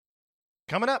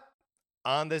Coming up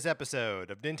on this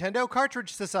episode of Nintendo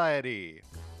Cartridge Society.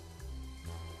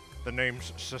 The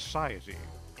name's Society.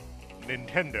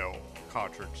 Nintendo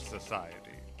Cartridge Society.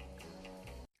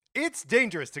 It's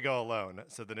dangerous to go alone,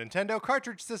 so the Nintendo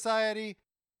Cartridge Society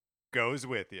goes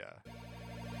with ya.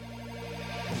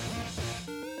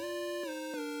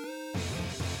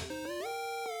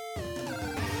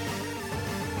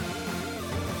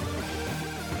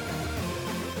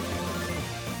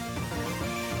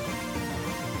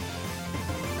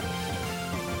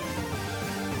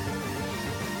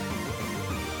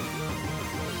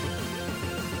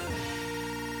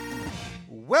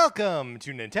 Welcome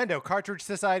to Nintendo Cartridge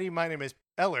Society. My name is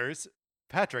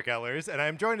Patrick Ellers, and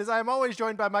I'm joined as I am always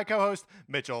joined by my co-host,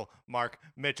 Mark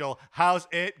Mitchell. How's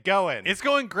it going? It's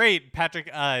going great,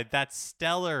 Patrick. That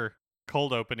stellar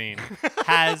cold opening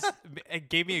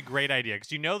gave me a great idea,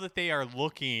 because you know that they are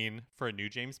looking for a new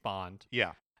James Bond.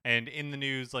 Yeah. And in the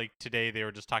news, like today, they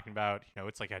were just talking about,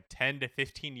 it's like a 10 to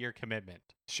 15 year commitment.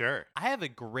 Sure. I have a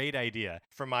great idea.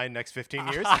 For my next 15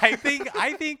 years? I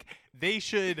think they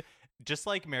should, just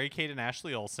like Mary-Kate and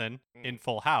Ashley Olsen in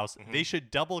Full House, they should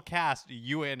double cast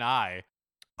you and I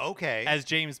as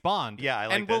James Bond. Yeah, I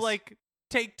like and we'll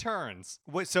take turns.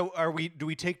 What, so do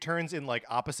we take turns in like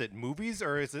opposite movies,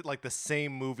 or is it like the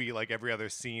same movie, like every other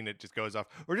scene it just goes off,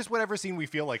 or just whatever scene we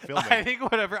feel like filming? I think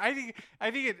whatever. I think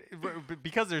it,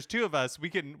 because there's two of us,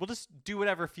 we'll just do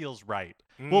whatever feels right.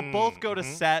 We'll both go to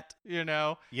set,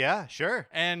 Yeah, sure.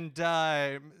 And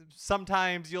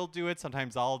sometimes you'll do it,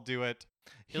 sometimes I'll do it.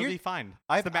 It'll be fine.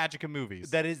 It's the magic of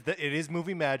movies. It is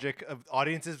movie magic.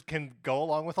 Audiences can go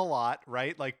along with a lot,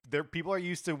 right? Like people are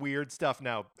used to weird stuff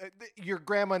now. Your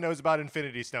grandma knows about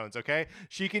Infinity Stones, okay?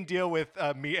 She can deal with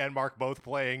me and Mark both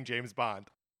playing James Bond.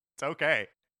 It's okay.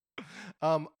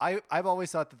 I've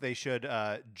always thought that they should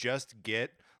just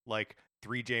get like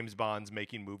 3 James Bonds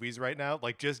making movies right now.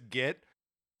 Like just get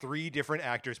 3 different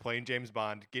actors playing James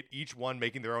Bond, get each one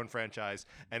making their own franchise,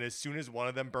 and as soon as one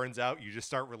of them burns out, you just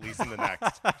start releasing the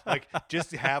next. Like,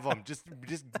 just have them, just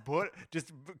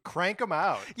crank them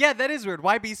out. Yeah, that is weird.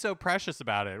 Why be so precious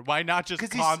about it? Why not just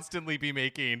constantly be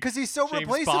making? Because he's so James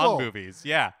replaceable. Bond movies.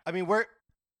 Yeah, I mean,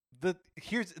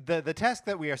 here's the task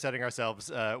that we are setting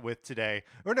ourselves with today.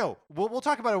 Or no, we'll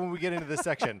talk about it when we get into this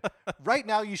section. Right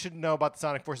now, you should know about the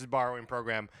Sonic Forces borrowing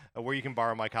program, where you can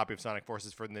borrow my copy of Sonic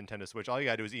Forces for the Nintendo Switch. All you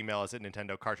gotta do is email us at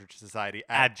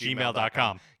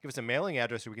nintendocartridgesociety@gmail.com. Give us a mailing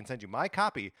address so we can send you my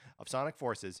copy of Sonic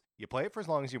Forces. You play it for as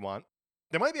long as you want.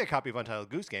 There might be a copy of Untitled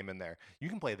Goose Game in there. You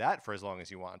can play that for as long as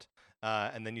you want.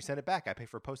 And then you send it back. I pay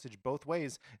for postage both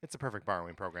ways. It's a perfect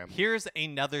borrowing program. Here's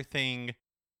another thing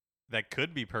that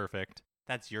could be perfect.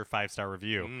 That's your 5-star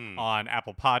review on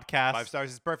Apple Podcasts. 5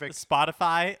 stars is perfect.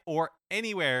 Spotify, or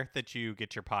anywhere that you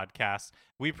get your podcasts.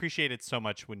 We appreciate it so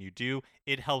much when you do.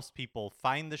 It helps people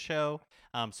find the show,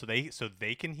 so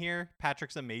they can hear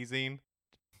Patrick's amazing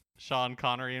Sean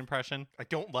Connery impression. I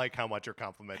don't like how much you're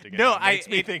complimenting it. No, It makes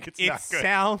me think it's not good. It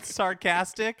sounds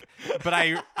sarcastic, but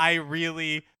I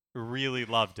really, really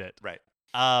loved it. Right.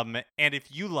 And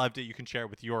if you loved it, you can share it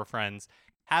with your friends.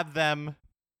 Have them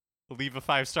leave a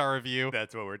 5-star review.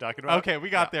 That's what we're talking about. Okay, we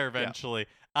got there eventually.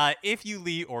 Yeah. If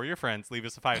you or your friends leave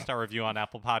us a 5-star review on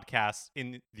Apple Podcasts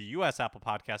in the U.S. Apple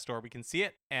Podcast Store, we can see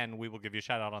it, and we will give you a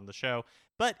shout out on the show.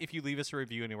 But if you leave us a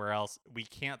review anywhere else, we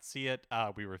can't see it.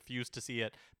 We refuse to see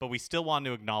it, but we still want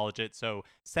to acknowledge it. So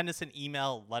send us an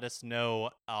email, let us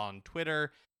know on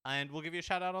Twitter, and we'll give you a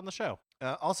shout out on the show.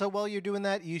 Also, while you're doing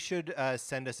that, you should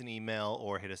send us an email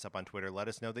or hit us up on Twitter. Let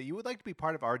us know that you would like to be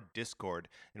part of our Discord,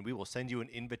 and we will send you an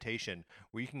invitation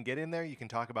where you can get in there. You can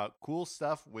talk about cool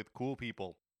stuff with cool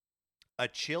people. A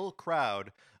chill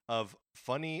crowd of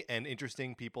funny and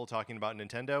interesting people talking about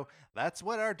Nintendo. That's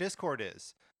what our Discord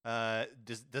is.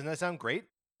 Doesn't that sound great?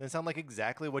 Doesn't that sound like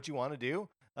exactly what you want to do?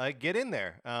 Get in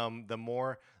there. The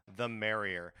more, the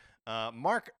merrier.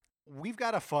 Mark, we've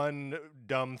got a fun,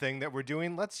 dumb thing that we're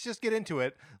doing. Let's just get into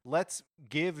it. Let's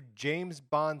give James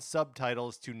Bond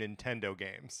subtitles to Nintendo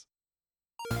games.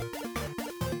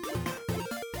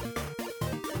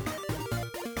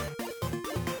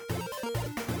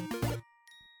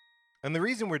 And the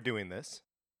reason we're doing this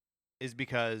is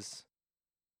because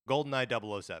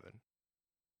GoldenEye 007.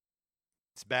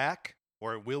 It's back,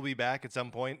 or it will be back at some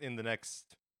point in the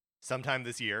next sometime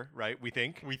this year, right? We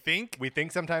think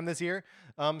sometime this year.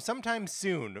 Sometime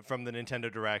soon from the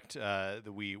Nintendo Direct,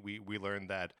 we learned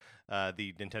that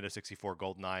the Nintendo 64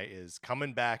 GoldenEye is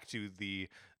coming back to the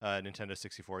Nintendo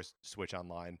 64 Switch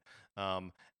Online.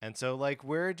 And so like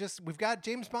we've got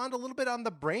James Bond a little bit on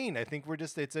the brain. I think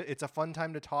it's a fun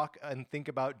time to talk and think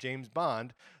about James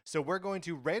Bond. So we're going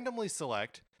to randomly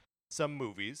select some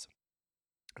movies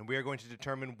and we are going to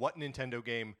determine what Nintendo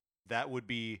game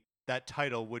that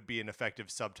title would be an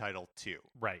effective subtitle to.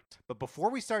 Right. But before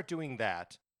we start doing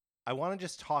that, I want to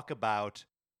just talk about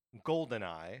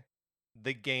GoldenEye,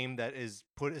 the game that is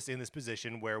put us in this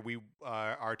position where we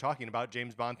are talking about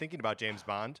James Bond, thinking about James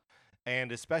Bond,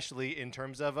 and especially in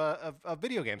terms of a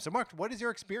video game. So, Mark, what is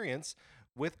your experience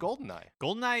with GoldenEye?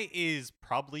 GoldenEye is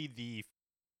probably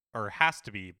has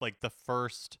to be like the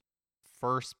first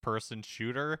person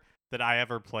shooter that I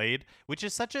ever played, which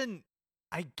is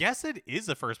I guess it is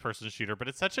a first person shooter, but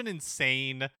it's such an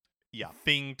insane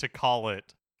thing to call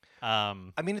it. I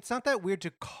mean, it's not that weird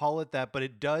to call it that, but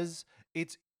it does.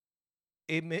 It's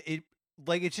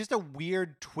just a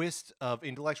weird twist of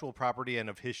intellectual property and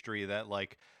of history that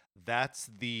like that's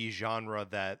the genre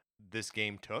that this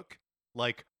game took.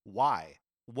 Like, why?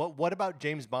 What about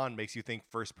James Bond makes you think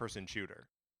first person shooter?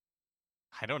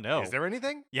 I don't know. Is there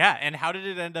anything? Yeah, and how did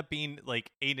it end up being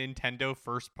like a Nintendo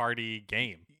first party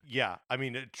game? Yeah, I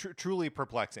mean, truly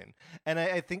perplexing. And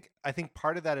I think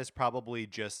part of that is probably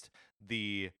just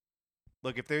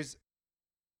look. If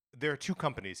there are two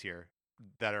companies here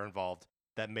that are involved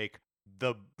that make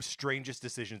the strangest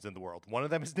decisions in the world. One of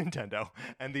them is Nintendo,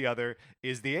 and the other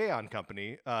is the Aeon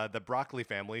company, the Broccoli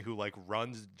family, who like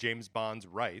runs James Bond's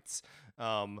rights.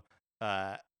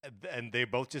 And they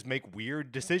both just make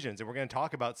weird decisions, and we're going to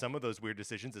talk about some of those weird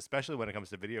decisions, especially when it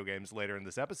comes to video games later in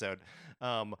this episode.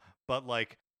 But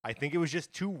like, I think it was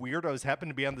just two weirdos happened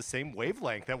to be on the same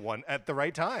wavelength at the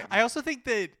right time. I also think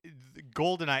that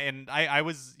GoldenEye, and I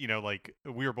was, like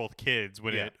we were both kids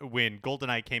when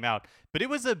GoldenEye came out, but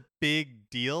it was a big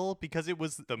deal because it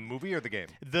was the movie or the game.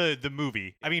 The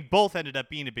movie. I mean, both ended up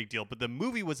being a big deal, but the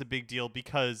movie was a big deal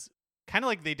because kind of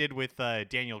like they did with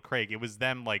Daniel Craig, it was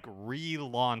them like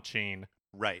relaunching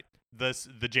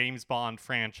the James Bond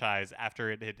franchise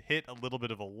after it had hit a little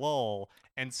bit of a lull.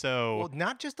 And so, well,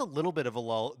 not just a little bit of a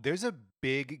lull. There's a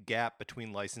big gap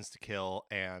between License to Kill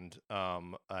and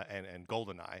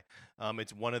GoldenEye.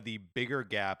 It's one of the bigger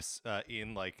gaps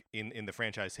in the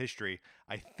franchise history.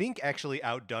 I think actually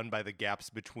outdone by the gaps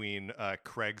between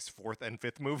Craig's fourth and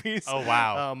fifth movies. Oh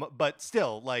wow! But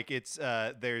still, like it's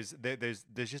there's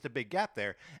just a big gap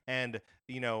there, and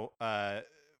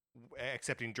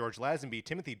excepting George Lazenby,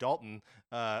 Timothy Dalton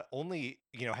only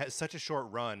has such a short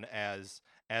run as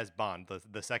Bond,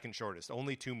 the second shortest,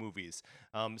 only 2 movies.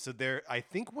 So there, I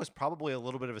think, was probably a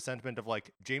little bit of a sentiment of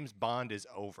like James Bond is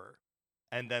over,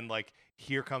 and then like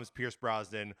here comes Pierce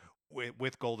Brosnan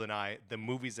with GoldenEye, the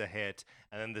movie's a hit,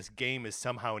 and then this game is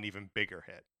somehow an even bigger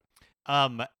hit.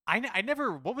 I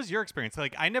never. What was your experience?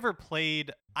 Like, I never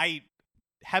played. I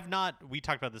have not. We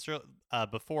talked about this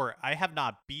before. I have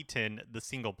not beaten the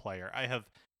single player. I have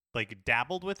like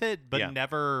dabbled with it, but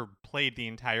never played the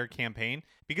entire campaign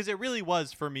because it really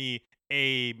was for me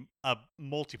a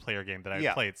multiplayer game that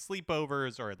I played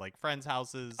sleepovers or at like friends'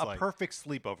 houses. A perfect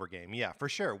sleepover game, yeah, for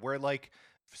sure. Where like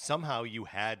somehow you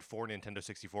had 4 Nintendo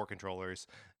 64 controllers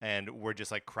and were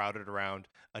just like crowded around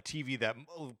a TV that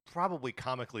probably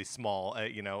comically small,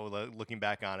 looking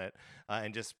back on it,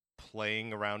 and just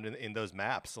playing around in those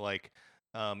maps. Like,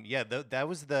 that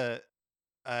was the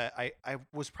I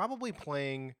was probably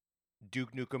playing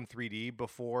Duke Nukem 3D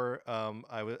before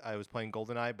I was playing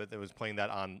GoldenEye, but I was playing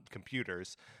that on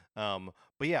computers.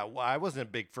 But yeah, I wasn't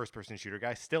a big first-person shooter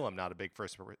guy. Still am not a big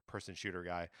first-person shooter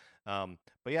guy.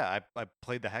 But yeah, I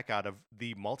played the heck out of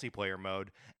the multiplayer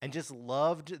mode and just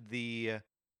loved the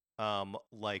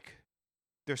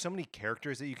there's so many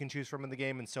characters that you can choose from in the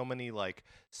game and so many like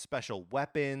special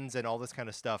weapons and all this kind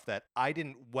of stuff that I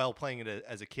didn't, while playing it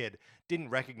as a kid, didn't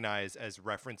recognize as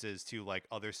references to like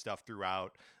other stuff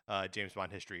throughout James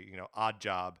Bond history. Odd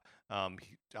Job.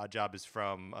 Odd Job is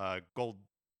from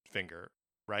Goldfinger,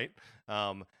 right?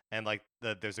 And like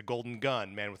there's a golden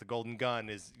gun. Man with a golden gun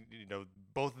is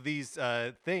both of these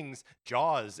things.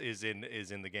 Jaws is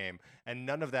in the game, and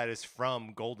none of that is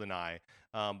from GoldenEye.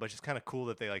 But it's just kind of cool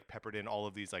that they like peppered in all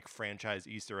of these like franchise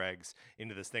Easter eggs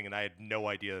into this thing, and I had no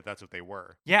idea that that's what they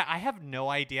were. Yeah, I have no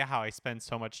idea how I spend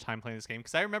so much time playing this game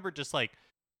because I remember just like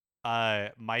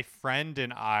my friend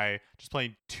and I just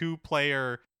playing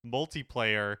 2-player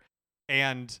multiplayer,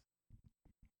 and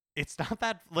it's not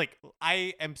that like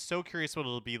I am so curious what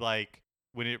it'll be like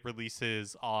when it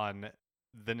releases on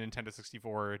the Nintendo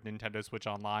 64, Nintendo Switch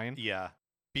Online. Yeah.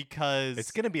 Because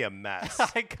it's gonna be a mess.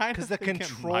 I kind of because the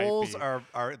controls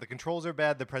are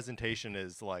bad. The presentation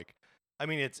is like, I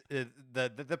mean,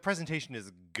 the presentation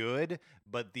is good,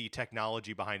 but the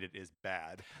technology behind it is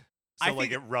bad. So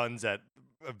like it runs at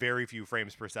a very few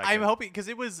frames per second. I'm hoping, because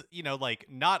it was, like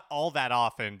not all that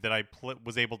often that I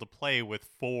was able to play with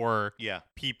 4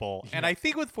 people, and I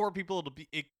think with 4 people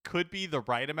it could be the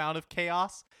right amount of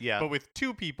chaos. Yeah, but with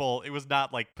 2 people, it was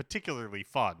not like particularly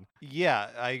fun.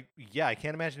 I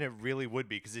can't imagine it really would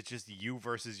be, because it's just you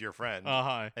versus your friend.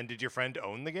 And did your friend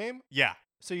own the game? Yeah.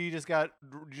 So you just got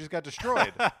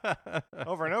destroyed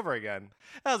over and over again.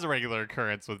 That was a regular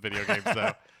occurrence with video games,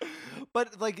 though.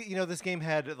 But like, this game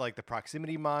had like the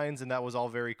proximity mines, and that was all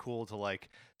very cool to like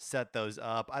set those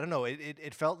up. I don't know.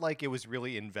 It felt like it was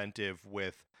really inventive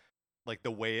with like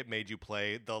the way it made you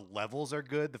play. The levels are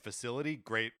good. The facility,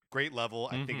 great level.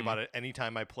 I think about it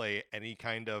anytime I play any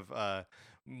kind of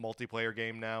multiplayer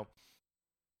game now.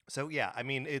 So yeah, I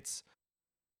mean,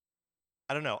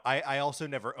 I don't know. I also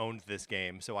never owned this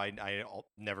game, so I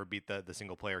never beat the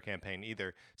single player campaign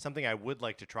either. Something I would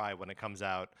like to try when it comes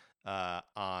out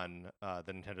on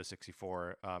the Nintendo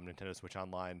 64, Nintendo Switch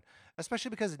Online, especially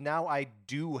because now I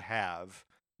do have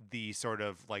the sort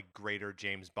of like greater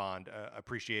James Bond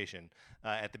appreciation.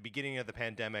 At the beginning of the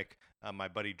pandemic, my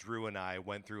buddy Drew and I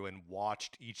went through and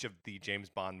watched each of the James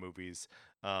Bond movies.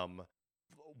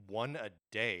 One a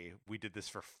day. We did this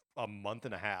for a month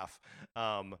and a half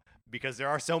because there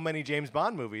are so many James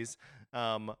Bond movies.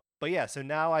 But yeah, so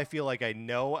now I feel like I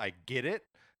get it.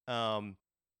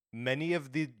 Many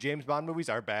of the James Bond movies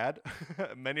are bad.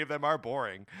 Many of them are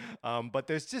boring. But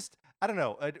there's just, I don't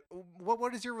know.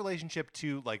 What is your relationship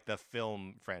to like the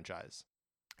film franchise?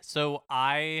 So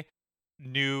I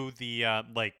knew the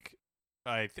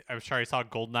I'm sure I saw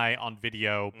Goldeneye on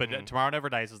video, but Tomorrow Never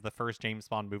Dies is the first James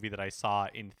Bond movie that I saw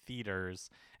in theaters.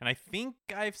 And I think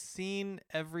I've seen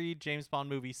every James Bond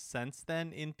movie since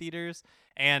then in theaters.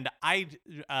 And I,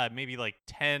 maybe like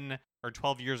 10 or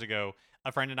 12 years ago,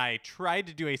 a friend and I tried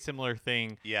to do a similar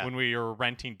thing when we were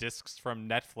renting discs from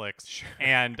Netflix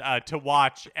and to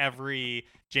watch every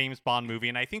James Bond movie.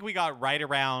 And I think we got right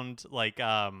around like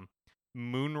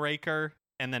Moonraker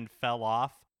and then fell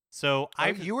off. So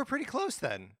you were pretty close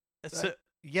then. So,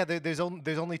 there's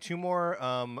only 2 more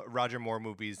Roger Moore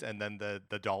movies, and then the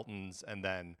Daltons, and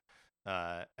then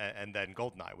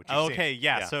Goldeneye. Which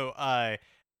yeah. So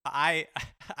I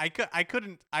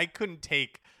couldn't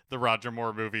take the Roger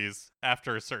Moore movies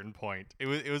after a certain point. It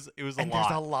was a lot.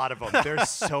 There's a lot of them. There's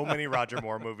so many Roger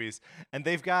Moore movies, and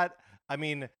they've got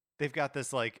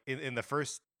this like in the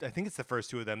first, I think it's the first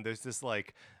 2 of them. There's this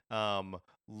like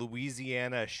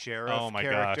Louisiana sheriff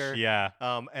character. Gosh, yeah.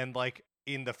 And like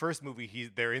in the first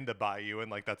movie, they're in the bayou, and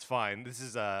like that's fine. This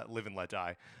is Live and Let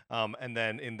Die. And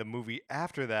then in the movie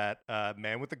after that,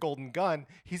 Man with the Golden Gun,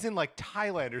 he's in like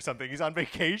Thailand or something. He's on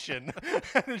vacation,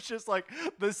 and it's just like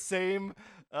the same.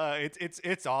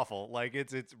 It's awful. Like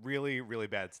it's really really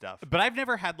bad stuff. But I've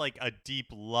never had like a deep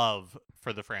love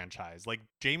for the franchise. Like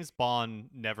James Bond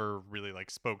never really like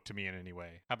spoke to me in any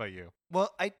way. How about you?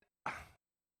 Well,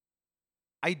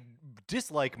 I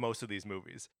dislike most of these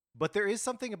movies, but there is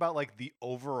something about like the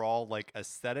overall like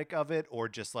aesthetic of it, or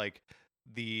just like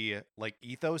the like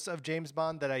ethos of James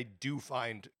Bond, that I do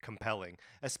find compelling.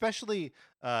 Especially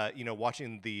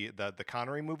watching the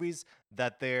Connery movies,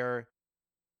 that they're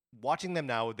watching them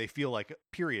now, they feel like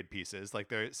period pieces, like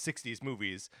they're 60s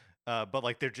movies. But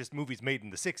like they're just movies made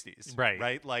in the 60s,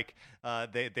 right? Like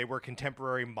they were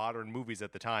contemporary modern movies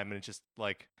at the time, and it's just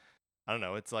like, I don't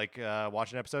know. It's like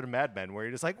watching an episode of Mad Men where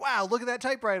you're just like, wow, look at that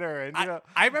typewriter. And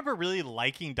I remember really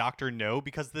liking Dr. No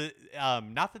because the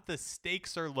not that the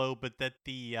stakes are low, but that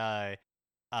the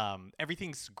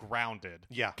everything's grounded.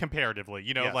 Yeah. Comparatively,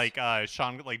 Yes.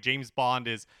 like James Bond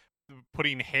is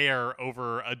putting hair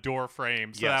over a door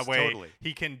frame so that way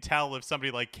he can tell if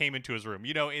somebody like came into his room.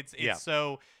 It's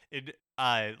so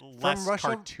less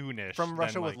cartoonish. From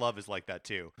Russia with Love is like that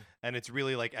too, and it's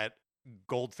really like at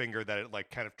Goldfinger that it like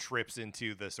kind of trips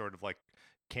into the sort of like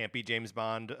campy James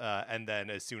Bond, and then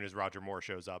as soon as Roger Moore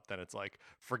shows up, then it's like,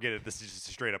 forget it, this is just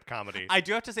a straight up comedy. I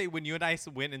do have to say, when you and I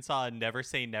went and saw Never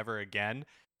Say Never Again,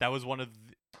 that was one of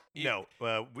No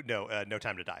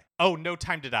Time to Die. Oh, No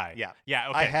Time to Die. Yeah.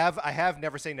 Okay. I have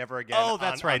Never Say Never Again. Oh,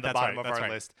 that's right. On the that's bottom right, of that's our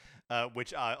right. list,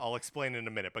 which I'll explain in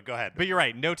a minute. But go ahead. But you're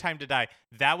right. No Time to Die.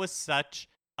 That was such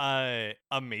a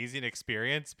amazing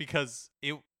experience because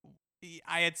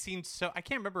I had seen I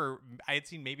can't remember. I had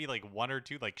seen maybe like 1 or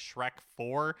 2, like Shrek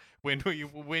 4 when we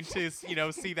went to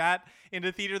see that in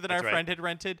the theater that our friend had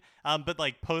rented. But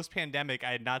like post pandemic,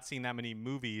 I had not seen that many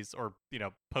movies, or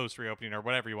post reopening or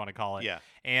whatever you want to call it. Yeah.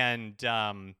 And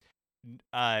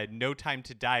No Time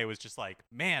to Die, it was just like,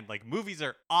 man, like movies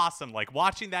are awesome. Like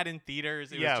watching that in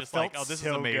theaters, it Yeah, was just like, felt oh, this is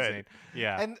so amazing. good.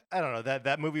 Yeah. And I don't know,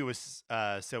 that movie was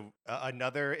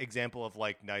another example of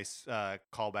like nice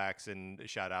callbacks and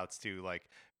shout outs to like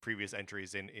previous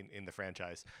entries in the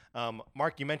franchise.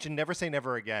 Mark, you mentioned Never Say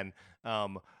Never Again.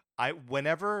 I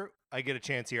whenever I get a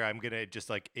chance here, I'm gonna just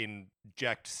like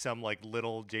inject some like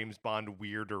little James Bond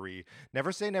weirdery.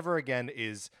 Never Say Never Again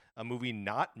is a movie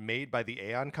not made by the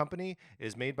Aeon Company. It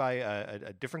is made by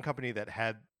a different company that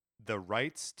had the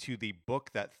rights to the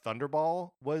book that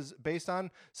Thunderball was based on.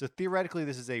 So theoretically,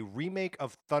 this is a remake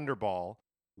of Thunderball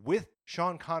with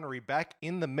Sean Connery back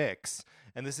in the mix,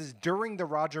 and this is during the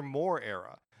Roger Moore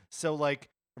era. So like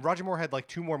Roger Moore had like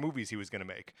two more movies he was gonna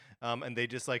make, and they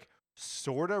just like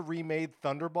sort of remade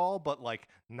Thunderball, but like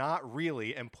not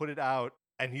really, and put it out.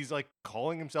 And he's like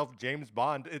calling himself James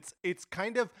Bond. It's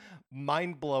kind of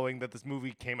mind blowing that this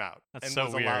movie came out That's and so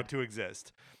was weird. allowed to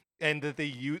exist, and that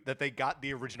they got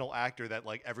the original actor that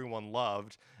like everyone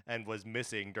loved and was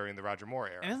missing during the Roger Moore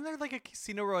era. And isn't there like a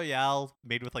Casino Royale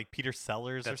made with like Peter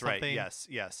Sellers That's or something? right. Yes,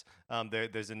 yes.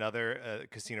 There's another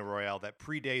Casino Royale that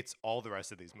predates all the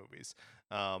rest of these movies.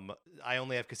 I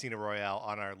only have Casino Royale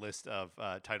on our list of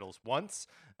titles once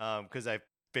because I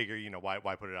figure,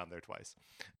 why put it on there twice.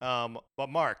 But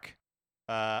Mark,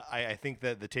 I think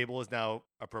that the table is now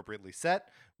appropriately set.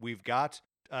 We've got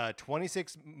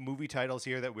 26 movie titles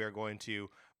here that we're going to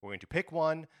pick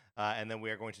one, and then we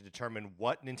are going to determine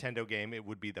what Nintendo game it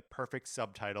would be the perfect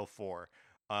subtitle for.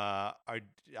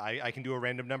 I can do a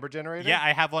random number generator. Yeah,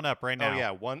 I have one up right now. Oh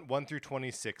yeah, 1 through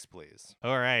 26, please.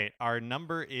 All right, our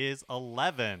number is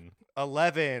 11.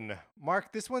 11.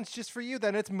 Mark, this one's just for you.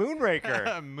 Then it's Moonraker.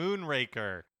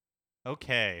 Moonraker.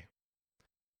 Okay.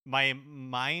 My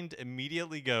mind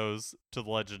immediately goes to The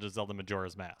Legend of Zelda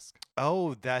Majora's Mask.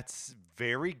 Oh, that's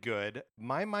very good.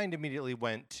 My mind immediately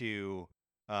went to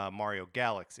Mario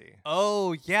Galaxy.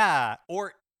 Oh yeah,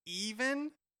 or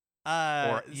even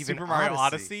Super Mario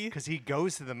Odyssey, because he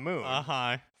goes to the moon.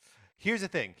 Uh-huh. Here's the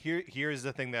thing. Here's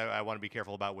the thing that I want to be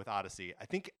careful about with Odyssey. I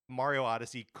think Mario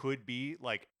Odyssey could be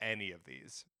like any of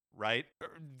these, right?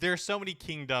 There's so many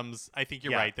kingdoms. I think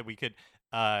you're Yeah. right that we could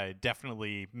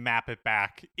definitely map it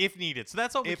back if needed. So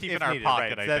that's what we If keep in our needed, pocket.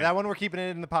 right. I So think. that one we're keeping it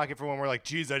in the pocket for when we're like,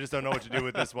 geez, I just don't know what to do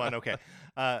with this one. Okay.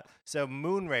 So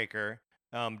Moonraker.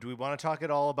 Do we want to talk at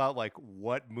all about like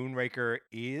what Moonraker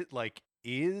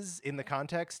is in the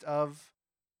context of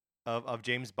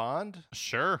James Bond?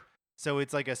 Sure. So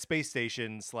it's like a space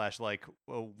station / like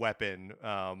a weapon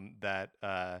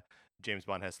that James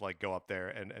Bond has to like go up there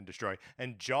and destroy.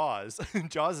 And Jaws,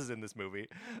 Jaws is in this movie,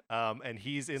 and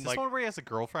he's in Is this like one where he has a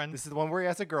girlfriend? this is the one where he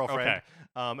has a girlfriend,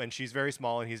 Okay. and she's very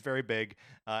small and he's very big,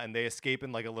 and they escape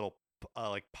in like a little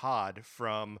like pod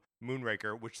from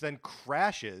Moonraker, which then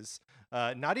crashes.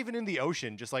 Not even in the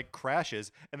ocean, just like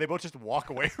crashes, and they both just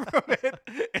walk away from it.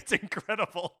 It's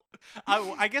incredible.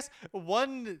 I guess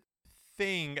one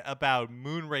thing about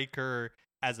Moonraker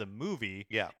as a movie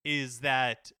Yeah. is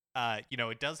that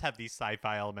it does have these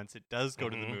sci-fi elements. It does go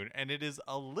to the Mhm. moon, and it is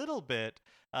a little bit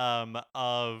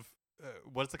of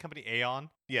what's the company Aeon,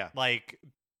 Yeah. like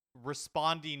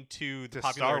responding to the To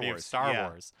Star popularity of Wars, Star yeah.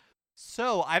 Wars.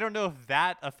 So I don't know if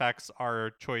that affects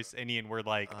our choice any, and we're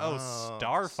like, oh,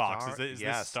 Star Fox. Is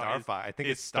this Star Fox? I think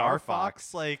is it's Star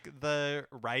Fox. like the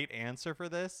right answer for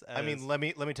this? I mean, let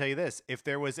me tell you this: if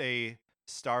there was a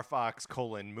Star Fox :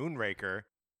 Moonraker,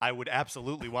 I would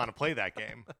absolutely want to play that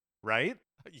game. Right?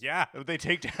 yeah. They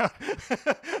take down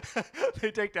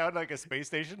they take down like a space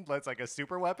station that's like a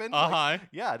super weapon. Uh Like, huh.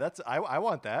 yeah, I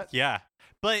want that. Yeah.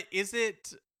 But is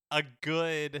it a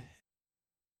good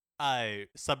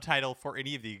subtitle for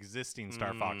any of the existing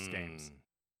Star Fox games?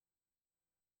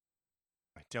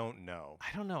 I don't know.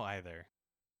 I don't know either.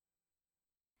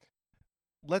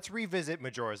 Let's revisit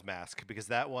Majora's Mask because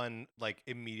that one like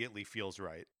immediately feels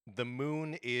right. The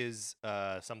moon is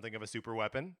something of a super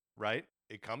weapon, right?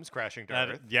 It comes crashing to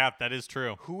Earth. Yeah, that is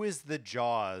true. Who is the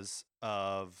Jaws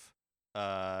of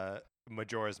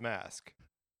Majora's Mask?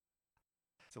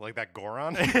 Is it like that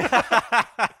Goron?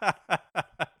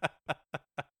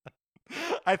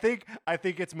 I think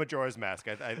it's Majora's Mask.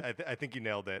 I think you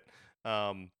nailed it.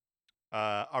 All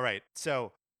right,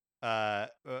 so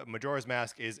Majora's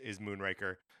Mask is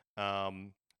Moonraker.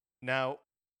 Now,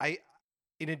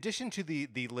 in addition to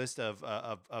the list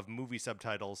of movie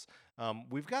subtitles,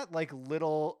 we've got like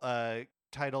little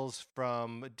titles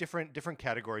from different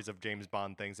categories of James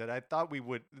Bond things that I thought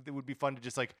it would be fun to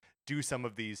just like do some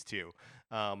of these too.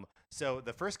 So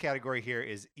the first category here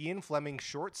is Ian Fleming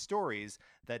short stories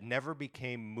that never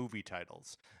became movie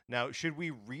titles. Now, should we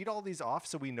read all these off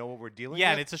so we know what we're dealing with?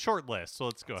 Yeah, and it's a short list, so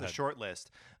let's go ahead. It's a short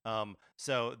list.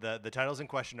 So the titles in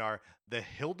question are The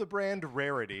Hildebrand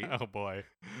Rarity, Oh boy.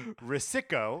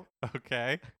 Risico,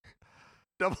 Okay.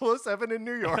 007 in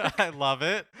New York, I love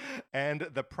it. and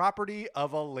The Property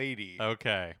of a Lady.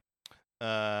 Okay.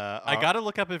 I got to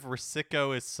look up if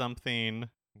Risico is something.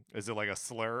 Is it like a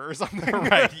slur or something?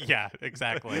 Right. Yeah,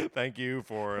 exactly. Thank you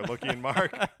for looking,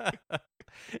 Mark.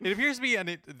 It appears to be,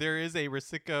 and there is a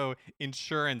Risico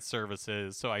Insurance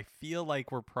Services, so I feel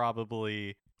like we're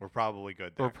probably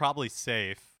good there. we're probably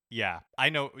safe. Yeah, I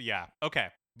know. Yeah, okay.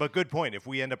 But good point. If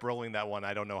we end up rolling that one,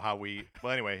 I don't know how we.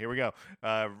 Well, anyway, here we go.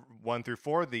 1 through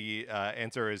 4. The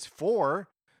answer is 4.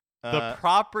 The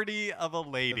Property of a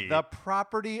Lady. The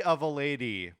Property of a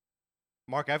Lady.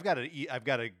 Mark, I've got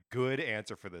a good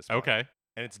answer for this one. Okay.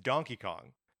 And it's Donkey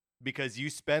Kong, because you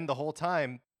spend the whole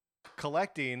time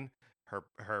collecting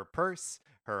her purse,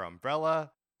 her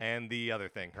umbrella, and the other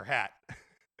thing, her hat.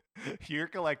 You're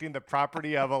collecting the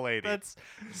property of a lady. That's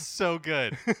so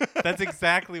good. That's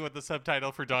exactly what the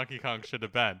subtitle for Donkey Kong should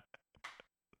have been.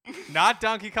 Not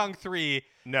Donkey Kong 3.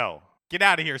 No. Get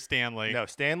out of here, Stanley. No,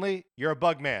 Stanley, you're a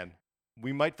bug man.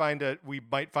 We might find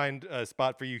a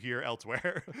spot for you here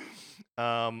elsewhere.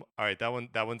 All right,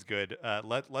 that one's good.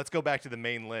 Let's go back to the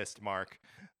main list, Mark.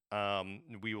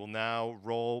 We will now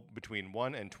roll between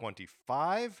 1 and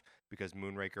 25 because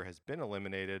Moonraker has been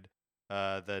eliminated.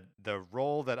 The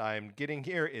roll that I'm getting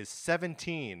here is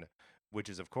 17, which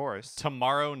is of course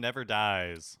Tomorrow Never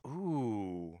Dies.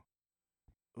 Ooh,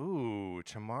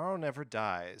 Tomorrow Never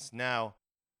Dies. Now,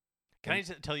 can I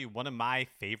tell you one of my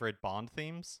favorite Bond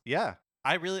themes? Yeah.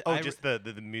 Just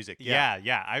the music.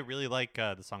 Yeah. I really like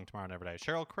the song Tomorrow Never Dies.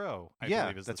 Sheryl Crow, I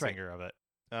believe, is the singer of it.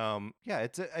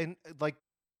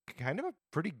 It's kind of a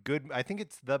pretty good. I think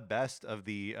it's the best of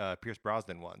the Pierce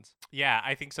Brosnan ones. Yeah,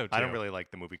 I think so too. I don't really like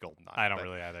the movie GoldenEye. I don't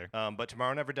really either. But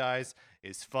Tomorrow Never Dies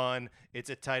is fun. It's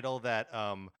a title that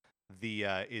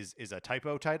is a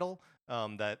typo title.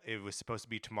 That it was supposed to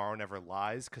be Tomorrow Never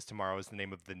Lies because tomorrow is the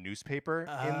name of the newspaper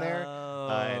in there.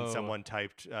 And someone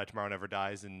typed Tomorrow Never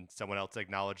Dies, and someone else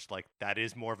acknowledged like that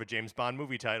is more of a James Bond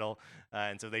movie title,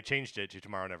 and so they changed it to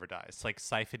Tomorrow Never Dies. It's like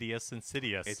Sifo-Dyas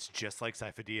Insidious. It's just like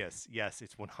Sifo-Dyas. Yes,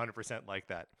 it's 100% like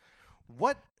that.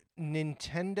 What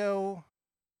Nintendo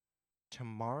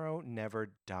Tomorrow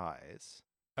Never Dies?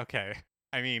 Okay,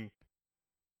 I mean,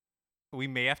 we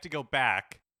may have to go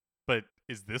back, but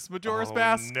is this Majora's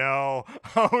Mask? No.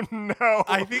 Oh no.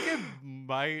 I think it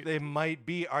might. They might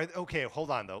be. Okay,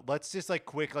 hold on though. Let's just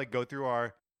quick go through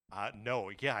our. No,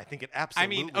 yeah, I think it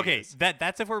absolutely. I mean, okay, is.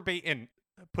 that's if we're and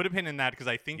put a pin in that because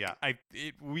I think Yeah.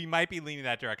 we might be leaning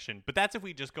that direction. But that's if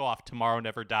we just go off Tomorrow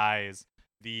Never Dies,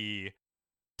 the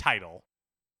title.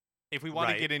 If we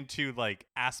want to get into like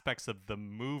aspects of the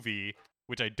movie,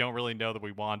 which I don't really know that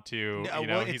we want to.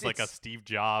 No, he's like a Steve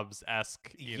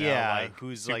Jobs-esque,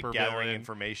 who's super gathering villain.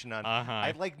 information on. Uh-huh.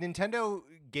 I Nintendo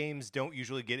games don't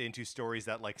usually get into stories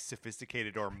that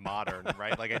sophisticated or modern,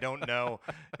 right? I don't know.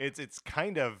 It's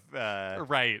kind of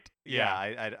right. Yeah.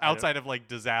 I outside of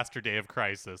Disaster Day of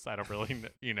Crisis, I don't really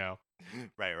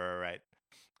Right.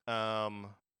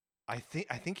 I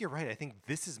think you're right. I think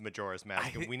this is Majora's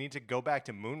Mask, and we need to go back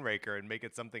to Moonraker and make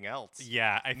it something else.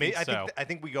 Yeah, I think so. I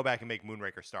think we go back and make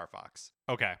Moonraker Star Fox.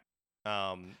 Okay.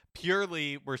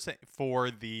 Purely, we're saying for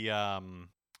the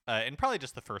and probably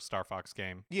just the first Star Fox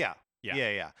game. Yeah,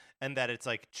 and that it's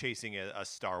chasing a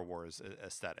Star Wars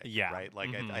aesthetic. Yeah, right.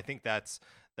 I think that's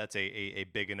a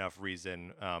big enough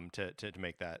reason to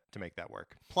make that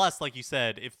work. Plus, like you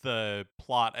said, if the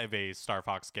plot of a Star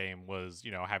Fox game was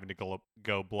having to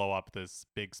go blow up this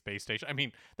big space station, I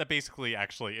mean that basically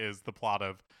actually is the plot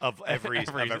of every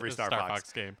Star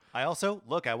Fox game. I also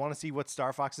I want to see what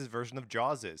Star Fox's version of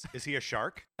Jaws is. Is he a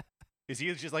shark? Is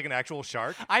he just an actual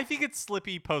shark? I think it's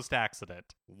Slippy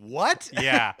post-accident. What?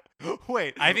 Yeah.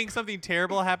 Wait. I think something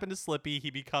terrible happened to Slippy.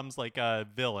 He becomes a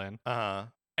villain. Uh-huh.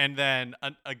 And then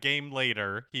a game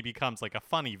later, he becomes a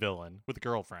funny villain with a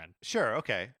girlfriend. Sure,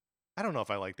 okay. I don't know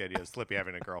if I like the idea of Slippy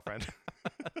having a girlfriend.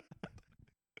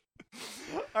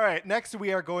 All right, next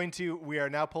we are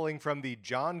now pulling from the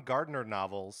John Gardner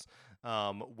novels,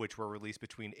 which were released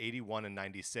between 81 and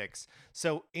 96.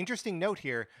 So, interesting note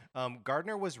here,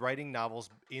 Gardner was writing novels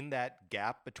in that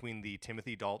gap between the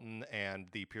Timothy Dalton and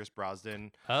the Pierce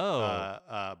Brosnan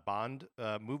Bond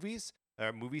movies.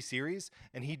 movie series,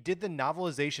 and he did the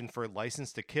novelization for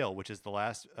License to Kill, which is the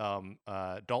last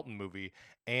Dalton movie,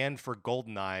 and for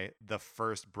Goldeneye, the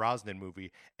first Brosnan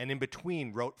movie, and in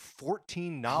between wrote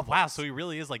 14 novels. Wow, so he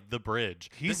really is like the bridge.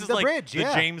 He's this is the like bridge, the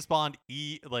yeah. James Bond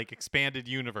like expanded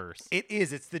universe. It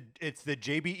is. It's the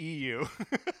JBEU.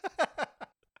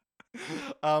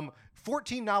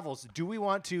 14 novels. Do we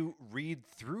want to read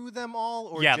through them all,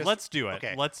 or yeah, just... let's do it.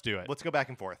 Okay, Let's do it. let's go back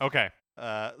and forth. Okay.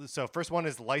 So first one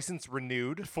is License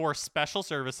Renewed, For Special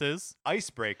Services,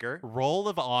 Icebreaker, Roll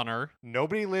of Honor,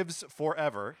 Nobody Lives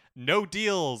Forever, No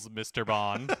Deals, Mr.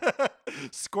 Bond,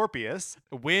 Scorpius,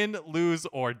 Win, Lose,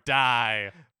 or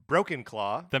Die, Broken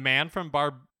Claw, The Man from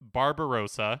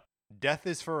Barbarossa, Death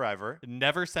is Forever,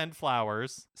 Never Send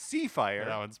Flowers. Seafire.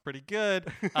 That one's pretty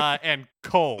good. And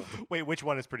Cold. Wait, which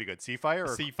one is pretty good? Seafire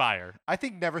or Seafire. I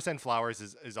think Never Send Flowers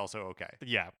is also okay.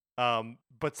 Yeah.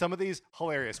 But some of these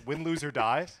hilarious. Win, Lose, or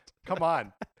Die. Come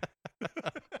on.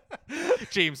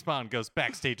 James Bond goes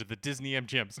backstage at the Disney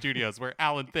MGM Studios where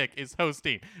Alan Thicke is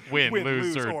hosting Win,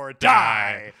 Lose, or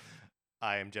Die.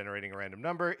 I am generating a random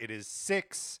number. It is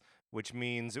 6, which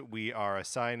means we are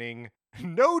assigning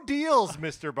no deals,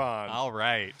 Mr. Bond. All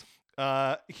right.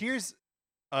 Here's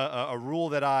a rule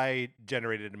that I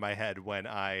generated in my head when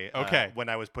I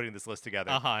was putting this list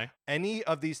together. Uh-huh. Any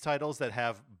of these titles that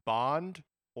have Bond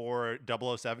or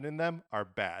 007 in them are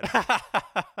bad.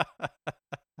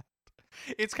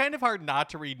 It's kind of hard not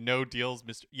to read No Deals,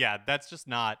 Mr. Yeah, that's just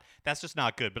not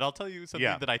good. But I'll tell you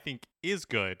something that I think is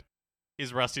good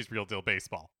is Rusty's Real Deal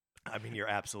Baseball. I mean, you're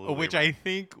absolutely which right. I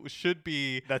think should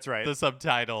be That's right. the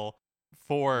subtitle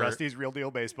for Rusty's Real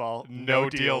Deal Baseball. No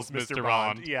Deals, Mr.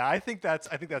 Bond. Yeah, I think that's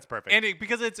perfect. And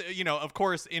because it's, of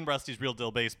course, in Rusty's Real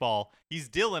Deal Baseball, he's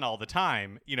dealing all the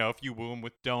time, if you woo him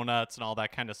with donuts and all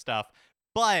that kind of stuff.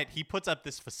 But he puts up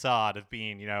this facade of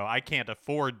being, I can't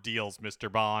afford deals,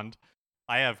 Mr. Bond.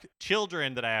 I have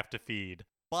children that I have to feed.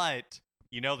 But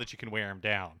you know that you can wear him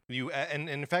down. And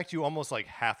in fact, you almost like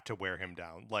have to wear him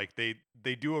down. Like they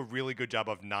do a really good job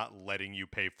of not letting you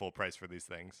pay full price for these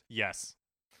things. Yes.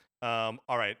 All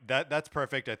right, that's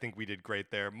perfect. I think we did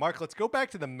great there. Mark, let's go back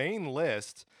to the main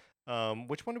list.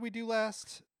 Which one did we do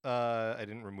last? I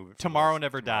didn't remove it. Tomorrow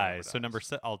Never Dies. So number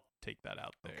 7, I'll take that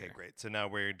out there. Okay, great. So now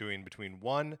we're doing between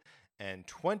 1 and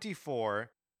 24.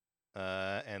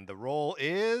 And the roll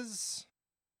is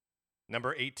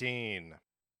number 18.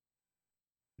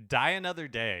 Die Another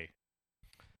Day.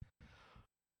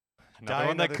 Another Die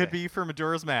one that Another could Day. be for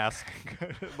Majora's Mask.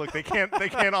 Look, they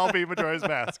can't all be Majora's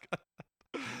Mask.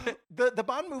 The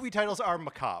Bond movie titles are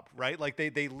macabre, right? Like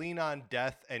they lean on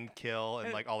death and kill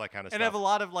and like all that kind of stuff. And have a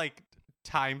lot of like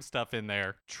time stuff in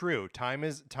there. True. Time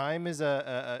is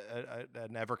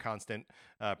an ever constant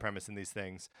premise in these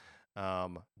things.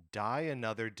 Die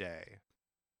Another Day.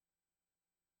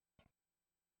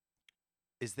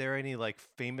 Is there any like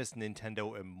famous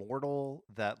Nintendo Immortal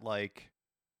that like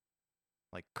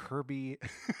Kirby?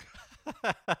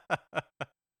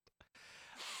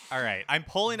 All right, I'm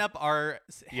pulling up our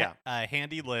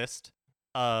handy list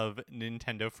of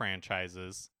Nintendo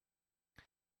franchises.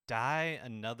 Die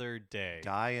Another Day.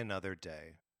 Die Another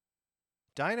Day.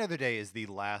 Die Another Day is the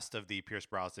last of the Pierce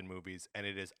Brosnan movies, and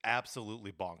it is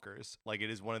absolutely bonkers. Like, it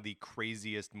is one of the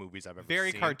craziest movies I've ever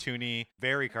Very seen. cartoony.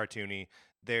 Very cartoony.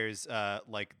 There's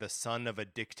like the son of a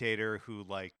dictator who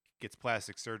like gets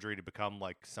plastic surgery to become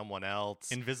like someone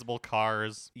else. Invisible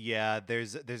cars. Yeah,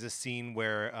 there's a scene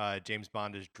where James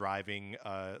Bond is driving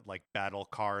a like battle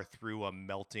car through a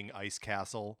melting ice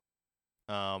castle.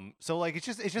 So like it's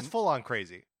just full on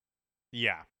crazy.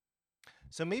 Yeah.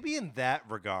 So maybe in that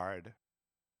regard,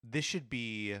 this should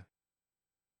be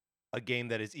a game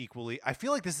that is equally. I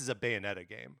feel like this is a Bayonetta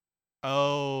game.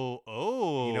 Oh.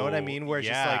 You know what I mean? Where it's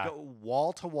just yeah. like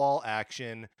wall to wall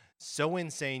action, so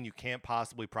insane you can't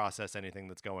possibly process anything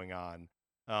that's going on.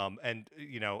 And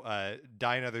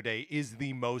Die Another Day is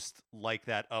the most like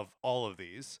that of all of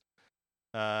these.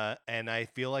 And I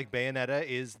feel like Bayonetta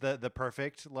is the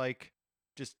perfect like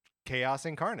just chaos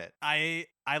incarnate. I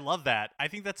love that. I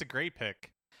think that's a great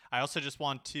pick. I also just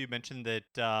want to mention that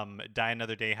Die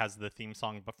Another Day has the theme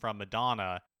song from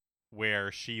Madonna,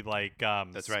 where she like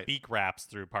That's right. speak raps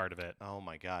through part of it. Oh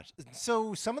my gosh.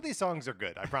 So some of these songs are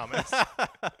good, I promise.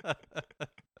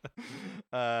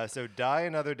 So Die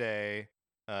Another Day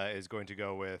is going to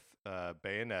go with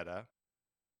Bayonetta.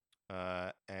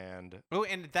 And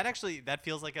that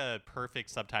feels like a perfect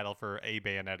subtitle for a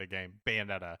Bayonetta game.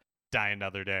 Bayonetta, Die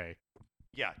Another Day.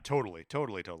 yeah, totally.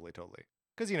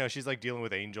 Because she's like dealing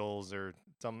with angels or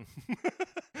some.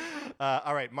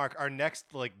 All right, Mark. Our next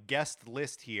guest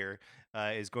list here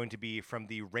is going to be from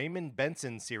the Raymond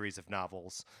Benson series of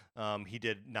novels. He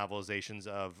did novelizations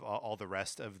of all the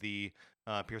rest of the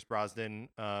Pierce Brosnan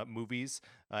movies,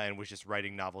 and was just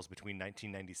writing novels between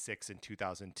 1996 and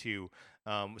 2002.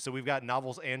 So we've got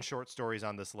novels and short stories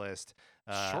on this list.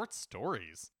 Short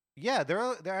stories. Yeah, there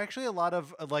are actually a lot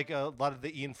of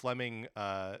the Ian Fleming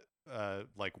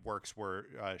works were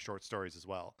short stories as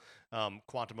well.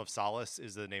 Quantum of Solace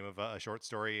is the name of a short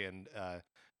story, and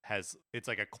it's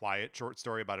like a quiet short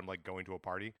story about him going to a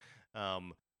party.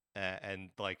 And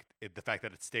the fact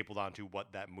that it's stapled onto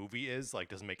what that movie is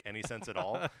doesn't make any sense at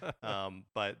all.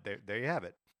 But there you have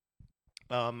it.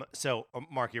 So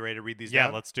Mark, you ready to read these down?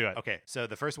 Yeah, let's do it. Okay, so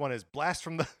the first one is Blast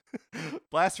from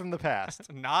the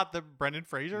Past. Not the Brendan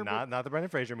Fraser? Not the Brendan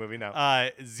Fraser movie, no.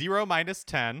 0 minus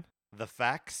 10. The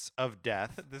Facts of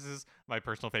Death. This is my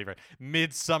personal favorite.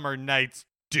 Midsummer Night's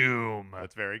Doom.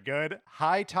 That's very good.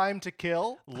 High Time to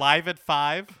Kill. Live at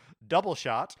 5. Double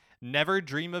Shot. Never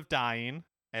Dream of Dying.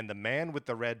 And The Man with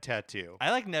the Red Tattoo.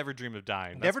 I like Never Dream of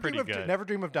Dying. That's pretty good. Never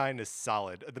Dream of Dying is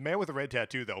solid. The Man with the Red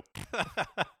Tattoo, though,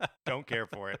 don't care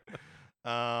for it.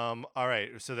 All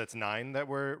right, so that's 9 that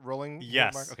we're rolling?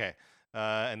 Yes. Mark? Okay.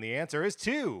 And the answer is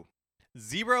 2.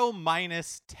 0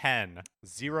 minus 10.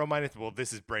 0 minus... Well,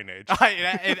 this is Brain Age.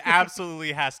 It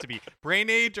absolutely has to be. Brain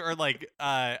Age or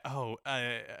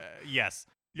yes.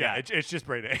 Yeah, it's just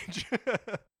Brain Age.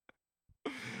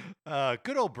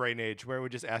 Good old Brain Age, where it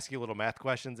would just ask you little math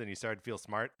questions and you started to feel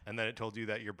smart, and then it told you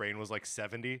that your brain was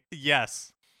 70.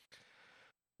 Yes.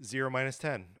 0 minus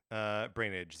 10.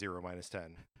 Brain Age, 0 minus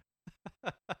 10.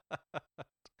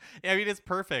 Yeah, I mean, it's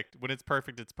perfect. When it's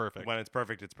perfect, it's perfect. When it's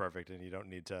perfect, it's perfect, and you don't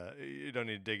need to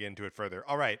dig into it further.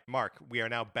 All right, Mark, we are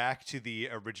now back to the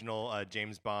original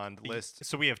James Bond list.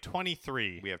 So we have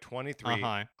 23. We have 23.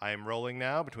 I am rolling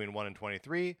now between 1 and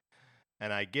 23,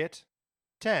 and I get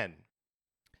 10.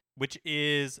 Which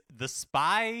is The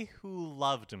Spy Who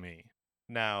Loved Me.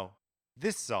 Now,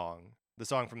 this song, the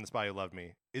song from The Spy Who Loved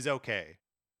Me, is okay.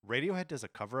 Radiohead does a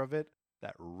cover of it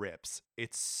that rips.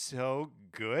 It's so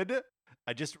good.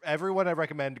 Everyone I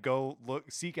recommend go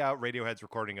seek out Radiohead's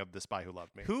recording of The Spy Who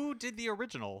Loved Me. Who did the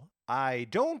original? I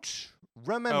don't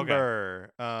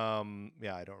remember. Okay.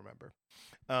 Yeah, I don't remember.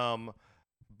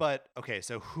 But okay,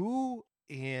 so who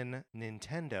in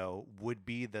Nintendo would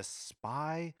be the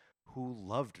spy who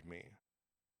loved me?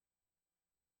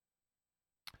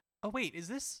 Oh wait, is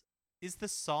the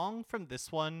song from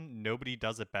this one Nobody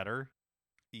Does It Better?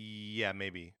 Yeah,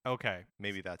 maybe. Okay.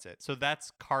 Maybe that's it. So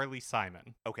that's Carly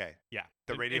Simon. Okay. Yeah.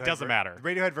 The Radiohead it doesn't matter. The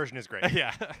Radiohead version is great.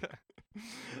 Yeah.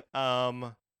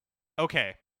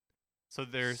 Okay. So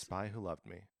there's Spy Who Loved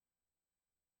Me.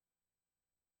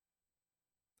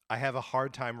 I have a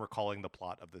hard time recalling the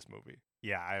plot of this movie.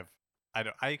 Yeah,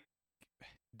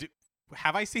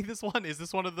 have I seen this one? Is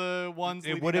this one of the ones?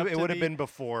 It would have been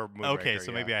before Moonraker. Okay,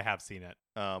 so maybe I have seen it.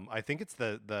 I think it's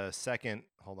the second.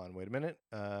 Hold on, wait a minute.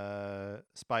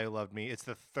 Spy Who Loved Me. It's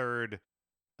the third.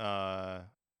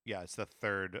 It's the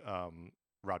third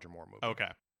Roger Moore movie. Okay.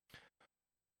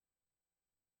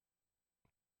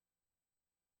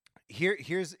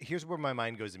 Here's where my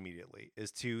mind goes immediately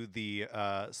is to the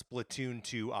Splatoon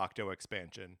 2 Octo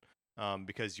expansion.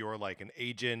 Because you're an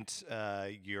agent,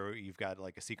 you've got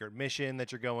a secret mission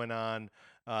that you're going on.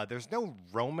 There's no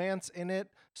romance in it,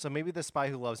 so maybe The Spy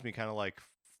Who Loves Me kind of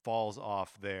falls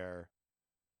off there.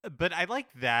 But I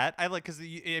like that. Because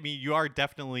you are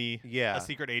definitely a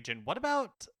secret agent. What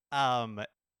about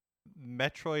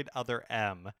Metroid Other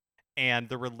M and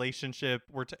the relationship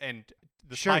and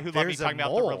The Spy Who Loved Me talking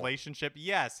about the relationship?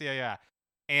 Yes, yeah.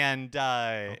 And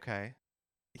okay.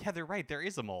 Yeah, they're right. There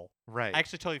is a mole. Right. I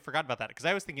actually totally forgot about that because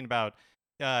I was thinking about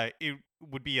it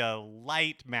would be a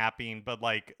light mapping, but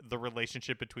the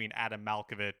relationship between Adam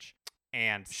Malkovich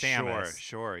and Samus.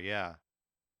 Sure, yeah.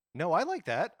 No, I like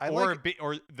that. Or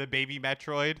the baby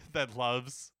Metroid that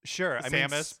loves Samus. I mean,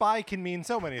 spy can mean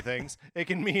so many things. It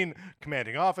can mean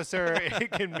commanding officer.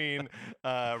 It can mean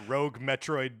rogue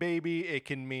Metroid baby. It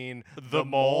can mean the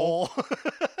mole.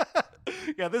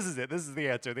 Yeah, this is it. This is the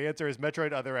answer. The answer is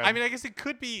Metroid Other M. I mean, I guess it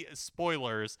could be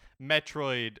spoilers.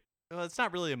 Metroid. Well, it's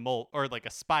not really a mole or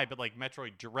a spy, but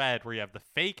Metroid Dread, where you have the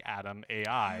fake Adam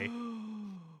AI.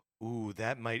 Ooh,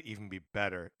 that might even be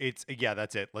better.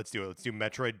 That's it. Let's do it. Let's do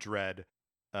Metroid Dread.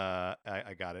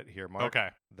 I got it here, Mark. Okay.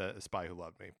 The Spy Who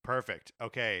Loved Me. Perfect.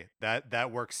 Okay,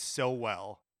 that works so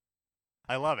well.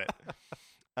 I love it.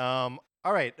 All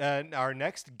right. Our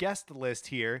next guest list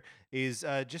here is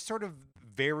just sort of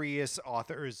various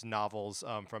authors' novels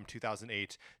from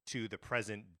 2008 to the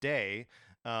present day.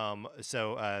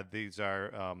 So these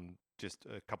are just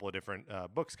a couple of different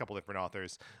books, a couple of different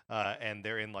authors, and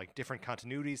they're in like different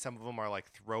continuities. Some of them are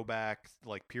like throwback,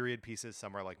 like period pieces.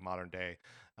 Some are like modern day.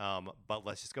 But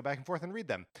let's just go back and forth and read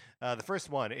them. The first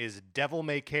one is Devil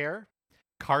May Care,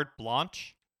 Carte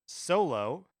Blanche,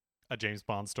 Solo. a James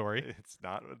Bond story. It's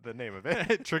not the name of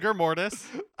it. Trigger Mortis,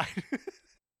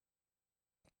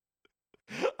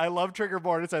 I love Trigger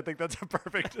Mortis. I think that's a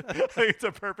perfect. I think it's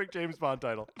a perfect James Bond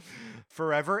title.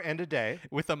 Forever and a Day,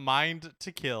 With a Mind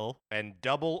to Kill, and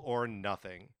Double or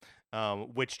Nothing,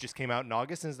 which just came out in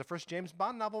August and is the first James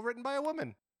Bond novel written by a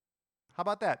woman. How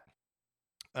about that?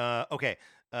 Okay.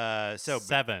 So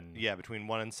 7. yeah, between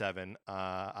 1 and 7,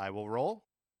 I will roll,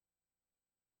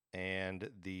 and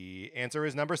the answer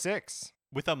is number 6.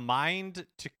 With a Mind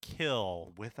to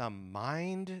Kill. With a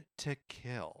Mind to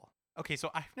Kill. Okay,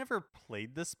 so I've never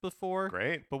played this before.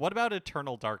 Great. But what about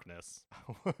Eternal Darkness?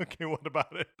 Okay, what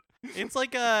about it? It's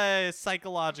like a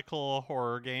psychological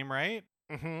horror game, right?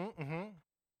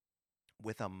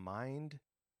 With a Mind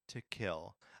to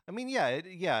Kill. I mean, yeah,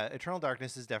 Eternal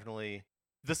Darkness is definitely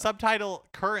The subtitle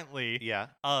currently yeah.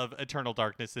 of Eternal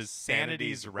Darkness is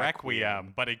Sanity's Sanity's Requiem.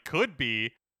 Requiem, but it could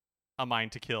be A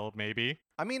Mind to Kill, maybe.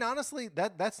 I mean, honestly,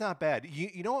 that's not bad.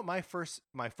 You know what my first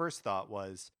thought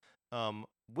was?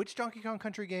 Which Donkey Kong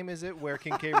Country game is it where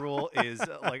King K. Rool is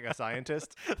like a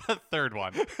scientist? The third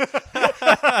one. It's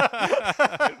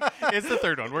the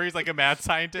third one where he's like a mad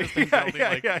scientist and building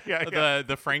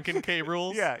the Franken K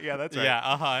rules. Yeah, that's right.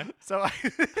 Yeah, So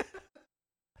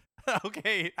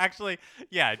Okay, actually,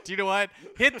 yeah. Do you know what?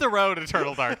 Hit the road,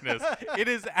 Eternal Darkness. It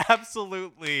is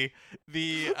absolutely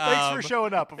the. Thanks for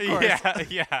showing up, of course.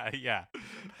 Yeah.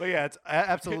 But yeah, it's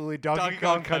absolutely Donkey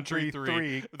Kong Country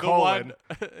 3 The colon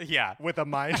one, yeah, with a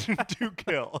Mind to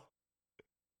Kill.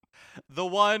 the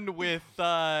one with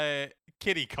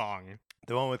Kitty Kong.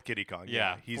 The one with Kitty Kong.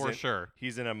 Yeah, for sure.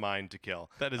 He's in A Mind to Kill.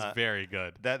 That is very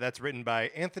good. That's written by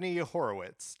Anthony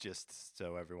Horowitz, just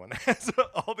so everyone has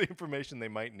all the information they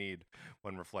might need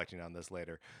when reflecting on this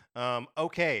later.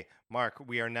 Okay, Mark,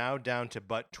 we are now down to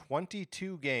but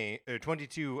 22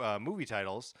 movie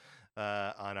titles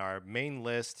on our main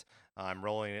list. I'm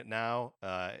rolling it now.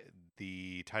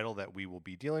 The title that we will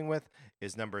be dealing with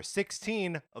is number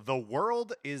 16, The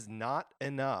World Is Not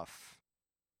Enough.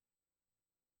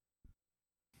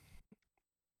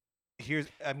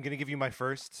 I'm gonna give you my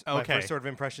first sort of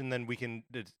impression. Then we can,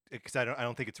 because I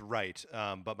don't think it's right.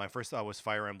 But my first thought was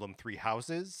Fire Emblem Three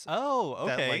Houses. Oh,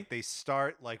 okay. That like they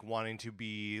start like wanting to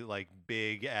be like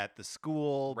big at the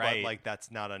school, right? But like that's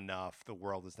not enough. The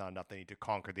world is not enough. They need to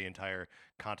conquer the entire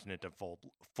continent of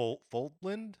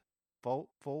Foldland.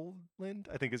 Foldland,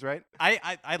 I think is right.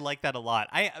 I like that a lot.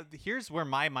 Here's where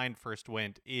my mind first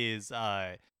went is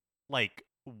like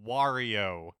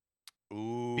Wario.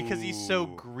 Ooh. Because he's so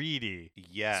greedy.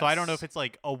 Yes. So I don't know if it's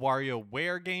like a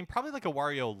WarioWare game. Probably like a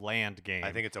Wario Land game.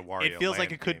 I think it's a Wario. It feels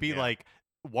like it could be like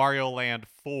Wario Land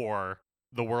 4,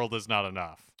 The World Is Not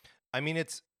Enough. I mean,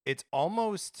 it's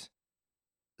almost.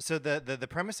 So the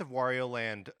premise of Wario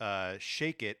Land,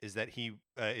 Shake It, is that he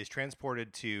is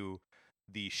transported to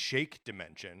the Shake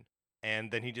dimension,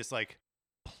 and then he just like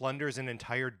plunders an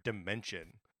entire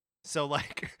dimension. So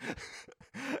like,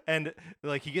 and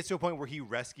like he gets to a point where he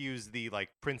rescues the like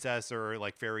princess or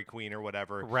like fairy queen or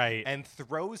whatever, right? And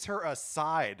throws her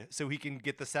aside so he can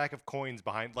get the sack of coins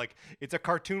behind. Like it's a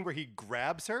cartoon where he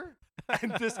grabs her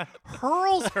and just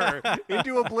hurls her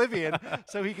into oblivion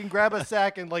so he can grab a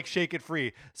sack and like shake it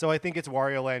free. So I think it's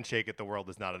Wario Land Shake It. The World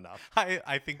Is Not Enough.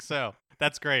 I think so.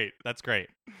 That's great. That's great.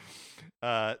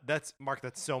 That's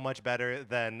so much better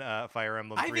than Fire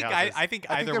Emblem Three Houses. I think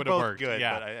either would have worked. Good,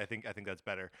 yeah. But I think that's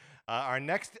better. Our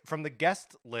next from the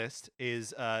guest list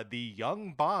is the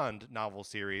Young Bond novel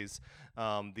series.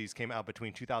 These came out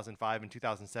between 2005 and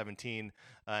 2017,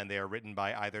 and they are written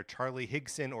by either Charlie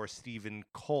Higson or Stephen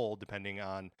Cole, depending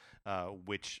on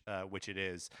which it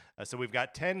is. So we've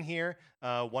got 10 here.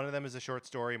 One of them is a short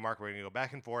story. Mark, we're gonna go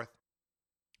back and forth.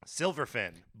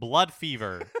 Silverfin. Blood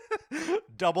Fever.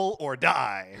 Double or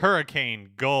Die.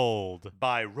 Hurricane Gold.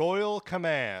 By Royal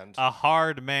Command. A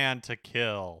Hard Man to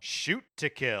Kill. Shoot to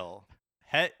Kill.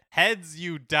 Heads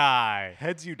You Die.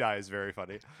 Heads You Die is very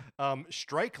funny.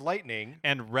 Strike Lightning.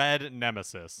 And Red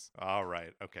Nemesis. All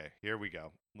right. Okay, here we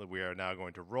go. We are now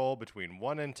going to roll between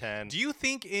 1 and 10. Do you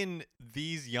think in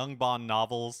these Young Bond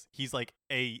novels, he's like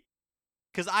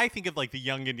because I think of like the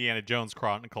Young Indiana Jones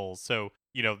Chronicles. So,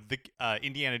 you know, the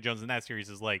Indiana Jones in that series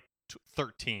is like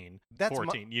 13,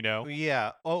 14, you know?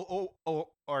 Yeah. Oh,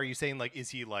 are you saying like, is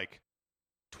he like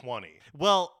 20?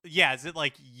 Well, yeah. Is it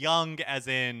like young as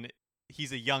in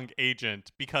he's a young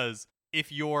agent? Because if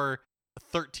you're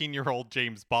 13-year-old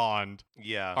James Bond,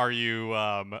 Yeah. are you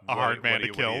a hard man what are to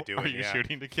you kill? doing? Are you Yeah.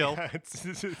 shooting to kill? Yeah,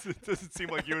 it doesn't seem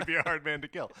like you would be a hard man to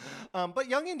kill. But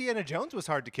young Indiana Jones was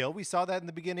hard to kill. We saw that in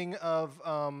the beginning of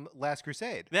Last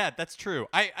Crusade. Yeah, that's true.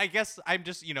 I guess I'm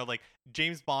just, like,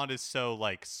 James Bond is so,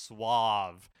 like,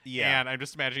 suave. Yeah. And I'm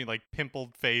just imagining, like,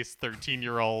 pimpled face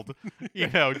 13-year-old,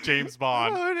 James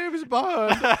Bond. My name is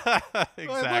Bond. Exactly.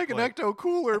 I'd like an Ecto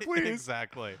Cooler, please.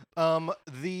 Exactly.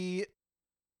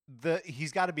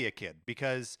 He's got to be a kid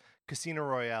because Casino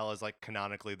Royale is like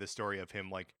canonically the story of him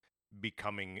like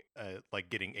becoming like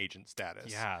getting agent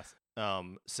status. Yes.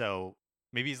 So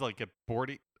Maybe he's like a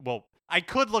boarding. Well, I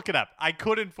could look it up. I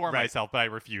could inform Right. myself, but I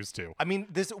refuse to. I mean,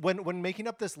 this when making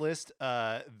up this list,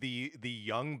 the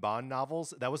young Bond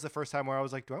novels, that was the first time where I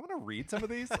was like, do I want to read some of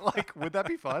these? Like, would that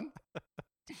be fun?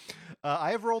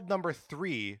 I have rolled number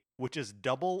 3, which is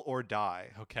Double or Die.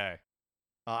 Okay.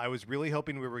 I was really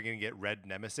hoping we were going to get Red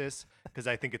Nemesis because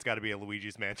I think it's got to be a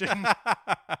Luigi's Mansion.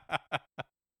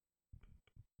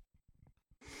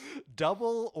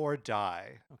 Double or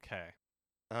Die. Okay.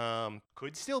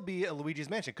 Could still be a Luigi's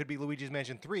Mansion. Could be Luigi's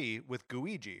Mansion 3 with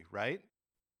Guigi, right?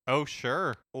 Oh,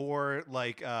 sure. Or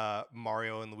like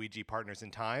Mario and Luigi Partners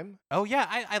in Time. Oh, yeah.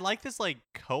 I like this, like,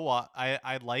 co-op.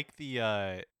 I like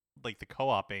the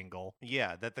co-op angle.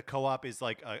 Yeah, that the co-op is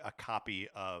like a copy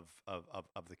of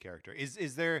the character.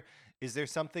 Is there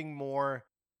something more?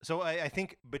 So I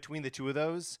think between the two of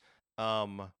those,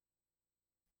 no,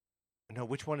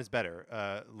 which one is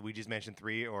better? Luigi's Mansion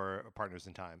 3 or Partners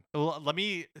in Time? Well, let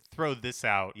me throw this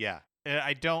out. Yeah.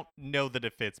 I don't know that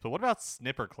it fits, but what about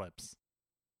Snipper Clips?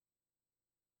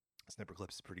 Snipper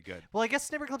Clips is pretty good. Well, I guess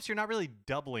Snipper Clips, you're not really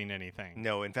doubling anything.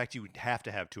 No, in fact, you have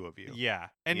to have two of you. Yeah.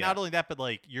 And Yeah. not only that, but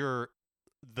like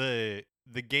the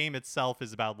game itself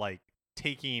is about like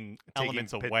taking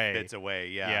elements away. Bits away.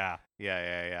 Yeah.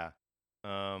 Yeah.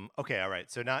 Okay, all right.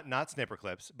 So not Snipper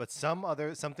Clips, but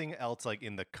something else like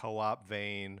in the co-op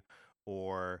vein,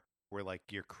 or where like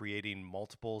you're creating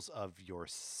multiples of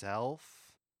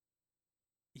yourself.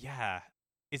 Yeah.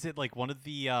 Is it like one of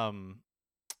the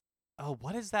oh,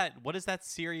 what is that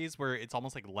series where it's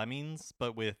almost like Lemmings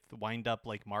but with wind up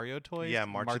like Mario toys? Yeah,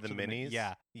 March of the Minis.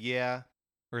 Yeah. Yeah.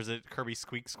 Or is it Kirby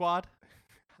Squeak Squad?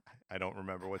 I don't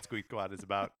remember what Squeak Squad is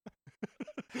about.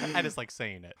 I just like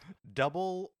saying it.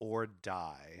 Double or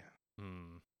Die.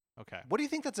 Okay. What do you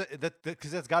think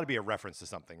because that's got to be a reference to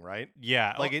something, right?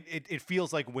 Yeah. Like it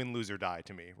feels like Win, Lose, or Die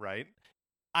to me, right?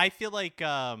 I feel like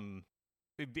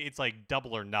it's like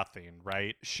double or nothing,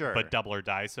 right? Sure. But double or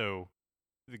die, so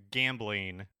the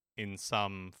gambling in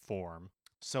some form.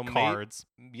 So cards.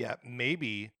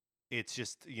 Maybe it's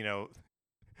just,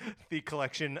 the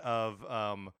collection of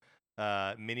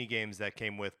mini games that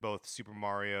came with both Super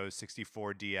Mario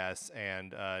 64 DS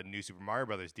and New Super Mario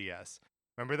Brothers DS.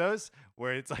 Remember those?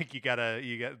 Where it's like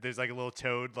there's like a little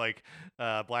toad like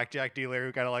blackjack dealer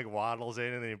who kind of like waddles in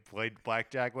and then you played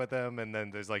blackjack with him, and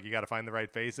then there's like you got to find the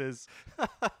right faces.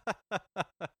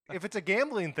 If it's a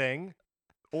gambling thing,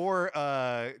 or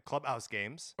Clubhouse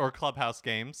games,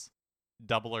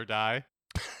 double or die.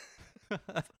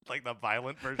 like the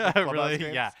violent version of Clubhouse really,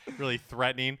 games. yeah, really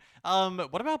threatening.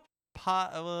 What about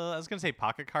I was gonna say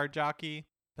Pocket Card Jockey,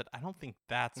 but I don't think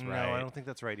that's right. No, I don't think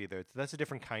that's right either. That's a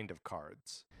different kind of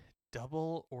cards.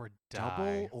 Double or die.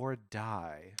 Double or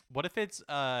die. What if it's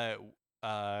Wii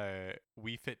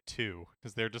Fit 2?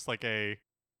 Is there just like a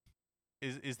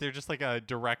is there just like a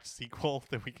direct sequel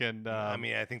that we can? I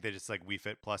mean, I think they just like Wii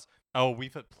Fit Plus. Oh,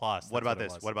 Wii Fit Plus. What about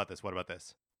this? What about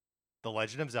this? The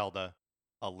Legend of Zelda: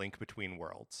 A Link Between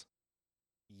Worlds.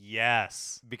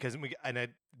 Yes, because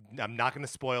I'm not going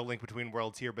to spoil Link Between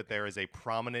Worlds here, but there is a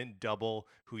prominent double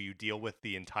who you deal with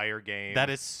the entire game. That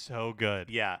is so good.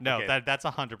 Yeah. No, okay. that's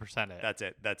 100% it. That's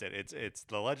it. It's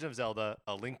The Legend of Zelda: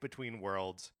 A Link Between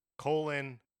Worlds: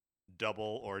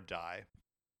 Double or Die.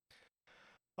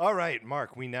 All right,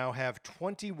 Mark, we now have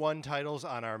 21 titles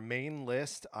on our main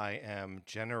list. I am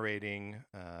generating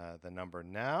the number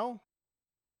now.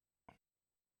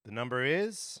 The number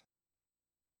is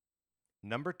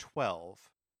number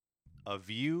 12, A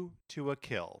View to a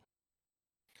Kill.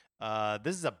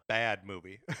 This is a bad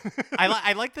movie.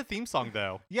 I like the theme song,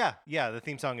 though. Yeah, the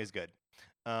theme song is good.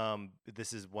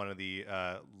 This is one of the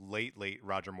late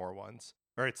Roger Moore ones.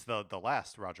 Or it's the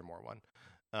last Roger Moore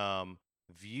one.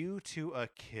 View to a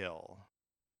Kill.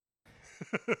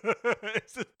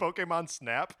 Is this Pokemon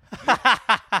Snap?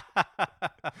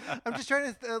 I'm just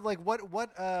trying to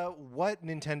what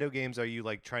Nintendo games are you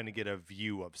like trying to get a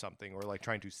view of something or like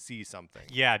trying to see something?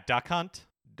 Yeah, Duck Hunt.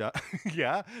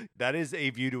 Yeah, that is a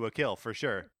view to a kill for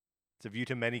sure. It's a view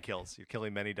to many kills. You're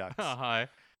killing many ducks. Hi.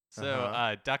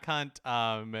 So, Duck Hunt,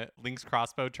 Link's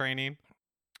crossbow training.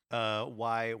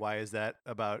 Why is that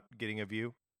about getting a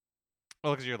view?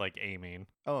 Well, because you're like aiming.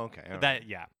 Oh, okay. All That right.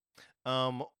 yeah.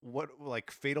 What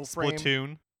like Fatal Frame?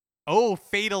 Splatoon. Oh,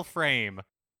 Fatal Frame.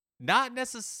 Not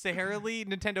necessarily.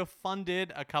 Nintendo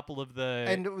funded a couple of the.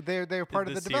 And they're part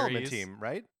of the the development series. team,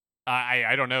 right?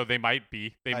 I don't know. They might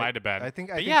be. They might have been. I think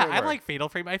But they yeah, I were. like Fatal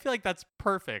Frame. I feel like that's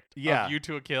perfect. Yeah. A view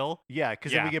to a kill. Yeah,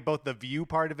 because then we Yeah. get both the view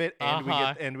part of it and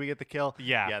we get the kill.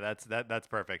 Yeah. Yeah, that's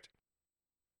perfect.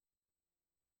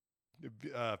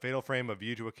 Fatal Frame, a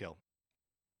view to a kill.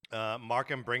 Mark,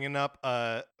 I'm bringing up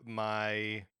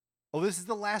my. Oh, this is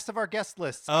the last of our guest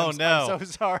lists. Oh, no. I'm so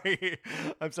sorry.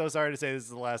 I'm so sorry to say this is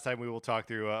the last time we will talk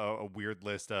through a weird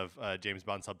list of James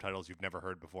Bond subtitles you've never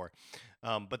heard before.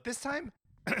 But this time,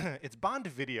 it's Bond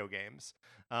video games.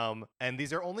 And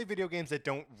these are only video games that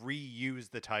don't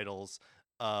reuse the titles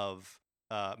of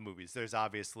movies. There's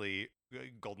obviously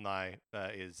GoldenEye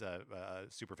is a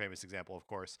super famous example, of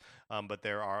course. But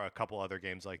there are a couple other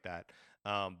games like that.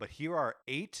 But here are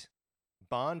 8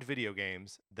 Bond video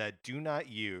games that do not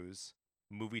use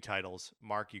movie titles.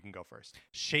 Mark, you can go first.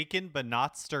 Shaken but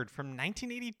Not Stirred from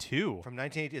 1982. From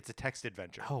 1980, it's a text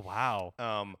adventure. Oh wow.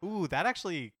 Ooh, that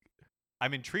actually,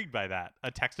 I'm intrigued by that.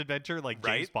 A text adventure like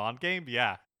James Right? Bond game.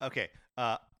 Yeah. Okay.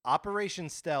 Operation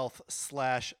Stealth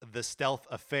 / The Stealth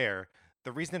Affair.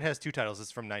 The reason it has 2 titles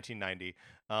is from 1990.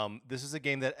 This is a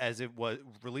game that, as it was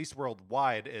released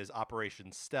worldwide, is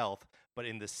Operation Stealth, but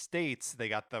in the States they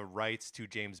got the rights to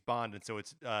James Bond, and so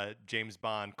it's James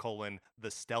Bond : The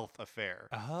Stealth Affair.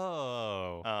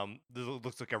 Oh. This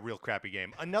looks like a real crappy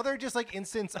game. Another just like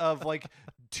instance of like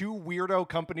 2 weirdo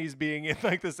companies being in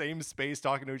like the same space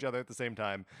talking to each other at the same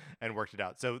time and worked it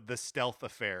out. So The Stealth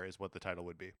Affair is what the title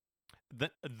would be.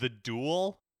 The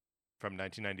Duel From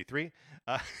 1993.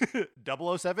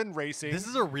 007 Racing. This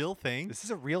is a real thing. This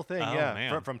is a real thing, Oh, yeah.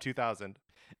 man. From 2000.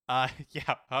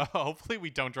 Yeah. Hopefully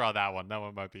we don't draw that one. That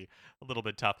one might be a little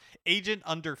bit tough. Agent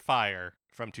Under Fire.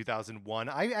 From 2001.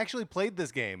 I actually played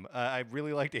this game. I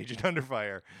really liked Agent Under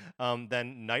Fire.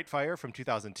 Then Nightfire from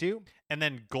 2002. And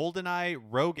then GoldenEye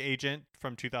Rogue Agent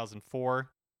from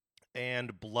 2004.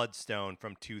 And Bloodstone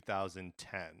from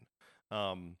 2010.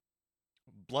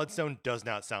 Bloodstone does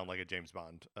not sound like a James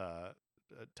Bond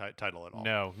title at all.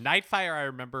 No. Nightfire, I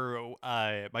remember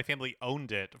my family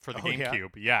owned it for the Oh, yeah?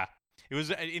 GameCube. Yeah. It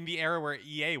was in the era where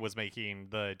EA was making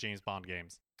the James Bond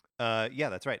games. Yeah,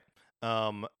 that's right.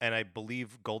 And I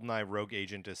believe GoldenEye Rogue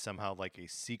Agent is somehow like a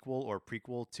sequel or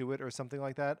prequel to it or something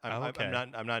like that. Okay.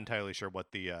 I'm not entirely sure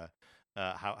what the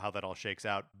how that all shakes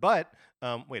out. But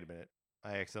wait a minute,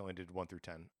 I accidentally did 1 through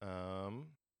 10.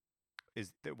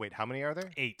 Wait, how many are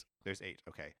there? 8. There's 8.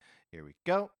 Okay, here we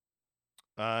go.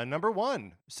 Number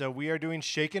 1. So we are doing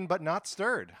Shaken but Not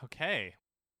Stirred. Okay.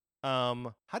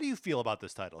 How do you feel about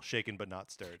this title, Shaken but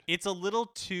Not Stirred? It's a little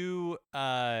too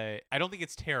I don't think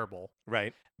it's terrible,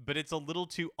 Right. but it's a little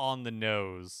too on the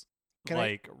nose, Can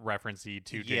referencey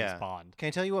to James Yeah. Bond. Can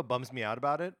I tell you what bums me out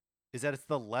about it? Is that it's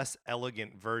the less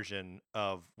elegant version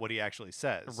of what he actually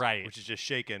says. Right. Which is just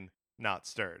shaken, not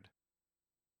stirred.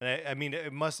 And I mean,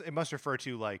 it must refer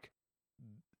to like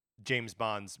James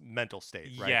Bond's mental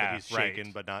state, right? Yeah, That he's shaken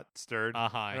right. but not stirred.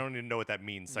 Uh-huh. I don't even know what that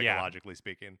means Yeah. psychologically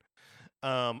speaking.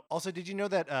 Also, did you know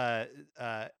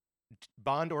that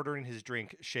Bond ordering his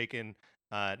drink shaken,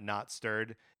 not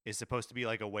stirred, is supposed to be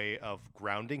like a way of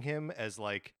grounding him as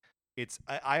like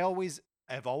I've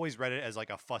always read it as like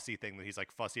a fussy thing that he's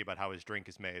like fussy about how his drink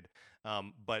is made.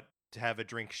 But to have a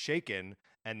drink shaken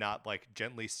and not like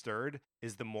gently stirred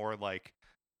is the more like,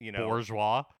 you know,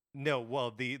 Bourgeois. no, well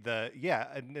the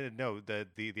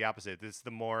opposite. It's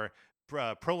the more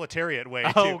proletariat way.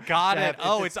 Oh, to got have- it.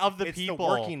 Oh, it's of the it's people. the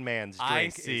working man's I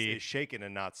drink see. is shaken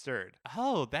and not stirred.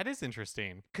 Oh, that is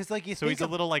interesting. Because like you So think he's a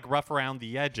little like rough around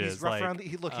the edges. he's rough like, around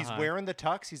the, look, he's uh-huh. wearing the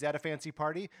tux, he's at a fancy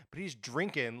party, but he's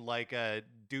drinking like a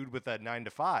dude with a 9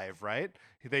 to 5, right?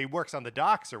 He works on the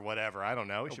docks or whatever. I don't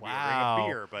know. He should Wow. be a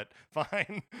ring of beer, but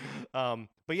fine.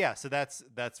 But yeah, so that's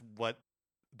what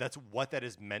that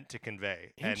is meant to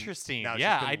convey. And Interesting. now it's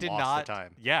Yeah, just been I did lost not. to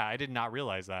time. Yeah, I did not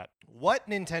realize that. What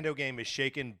Nintendo game is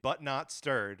shaken but not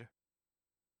stirred?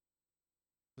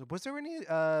 Was there any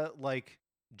like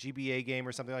GBA game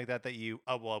or something like that you?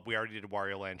 Oh well, we already did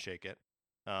Wario Land Shake It.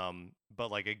 But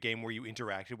like a game where you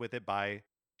interacted with it by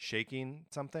shaking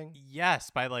something. Yes,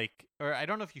 by like, or I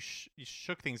don't know if you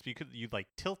shook things, but you like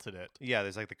tilted it. Yeah,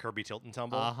 there's like the Kirby Tilt and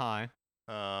Tumble. Uh-huh.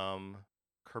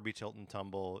 Kirby Tilt and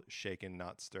Tumble, shaken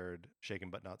not stirred, shaken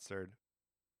but not stirred.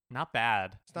 Not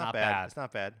bad. It's not bad. It's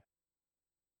not bad.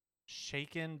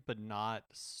 Shaken but not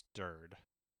stirred.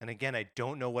 And again, I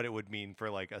don't know what it would mean for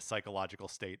like a psychological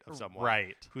state of someone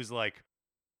Right. who's like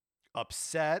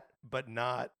upset, but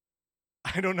not.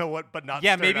 I don't know what, but not.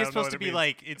 Yeah, stirred. maybe I it's don't know supposed to what be it means.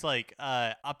 like it's like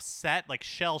upset, like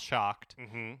shell shocked,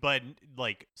 Mhm. but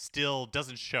like still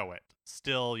doesn't show it.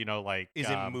 Still, like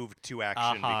Isn't moved to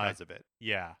action uh-huh. because of it.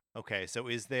 Yeah, Okay, so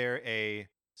is there a?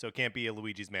 So it can't be a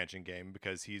Luigi's Mansion game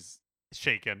because he's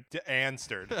shaken. and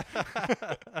stirred.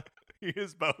 He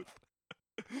is both.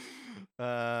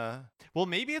 Well,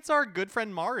 maybe it's our good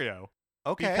friend Mario.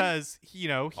 Okay. Because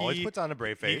Always he puts on a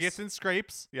brave face. he gets in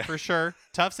scrapes Yeah. for sure,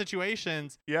 tough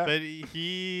situations. Yeah. But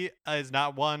he is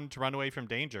not one to run away from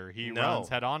danger. He No. runs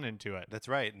head on into it. That's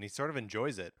right, and he sort of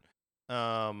enjoys it.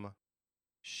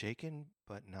 Shaken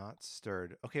but not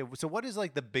stirred. Okay, so what is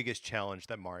like the biggest challenge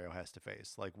that Mario has to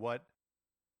face? Like what?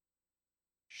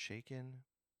 Shaken.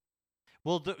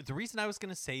 Well, the reason I was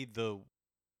gonna say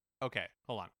okay,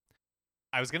 hold on.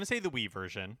 I was gonna say the Wii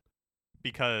version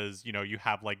because you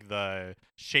have like the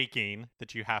shaking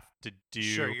that you have to do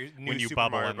Sure, your new when you Super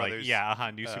bubble Mario and Brothers,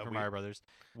 new Super Wii. Mario Brothers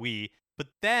Wii. But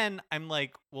then I'm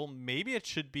like, well, maybe it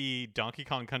should be Donkey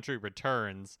Kong Country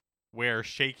Returns, where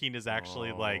shaking is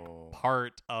actually like Oh.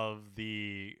 part of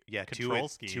the control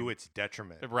scheme. to its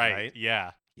detriment. Right?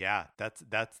 Yeah. Yeah, that's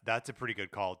a pretty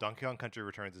good call. Donkey Kong Country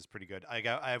Returns is pretty good. I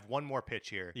have one more pitch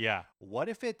here. Yeah. What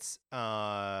if it's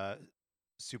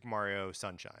Super Mario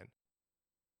Sunshine?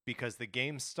 Because the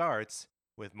game starts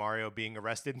with Mario being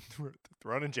arrested and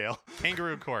thrown in jail.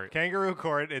 Kangaroo Court. Kangaroo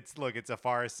Court. It's a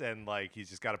farce, and like he's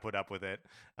just got to put up with it.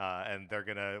 And they're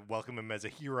gonna welcome him as a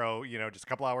hero, just a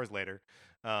couple hours later.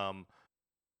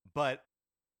 But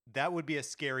that would be a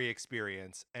scary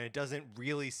experience, and it doesn't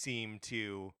really seem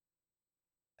to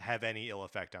have any ill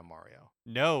effect on Mario.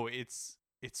 No, it's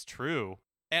true.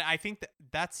 And I think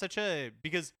that's such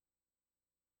because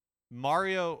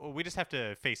Mario, we just have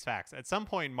to face facts. At some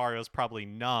point, Mario's probably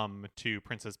numb to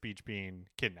Princess Peach being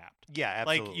kidnapped. Yeah,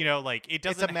 absolutely. Like it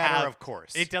doesn't. It's a matter have, of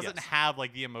course. It doesn't yes. have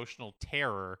like the emotional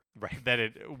terror Right. that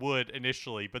it would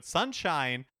initially. But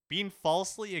Sunshine being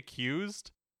falsely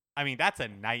accused, I mean, that's a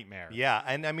nightmare. Yeah,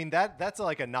 and I mean that's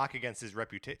like a knock against his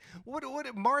reputation. What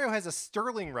Mario has a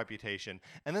sterling reputation,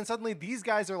 and then suddenly these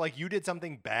guys are like, you did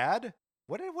something bad.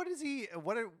 What is he?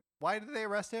 Why did they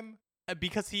arrest him?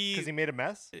 Because he made a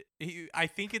mess. I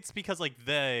think it's because like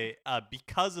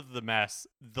because of the mess,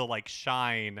 the like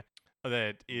shine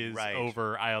that is Right.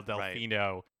 over Isle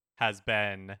Delfino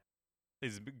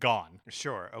is gone.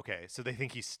 Sure. Okay. So they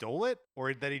think he stole it,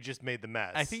 or that he just made the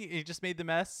mess. I think he just made the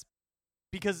mess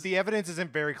because the evidence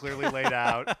isn't very clearly laid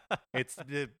out. It's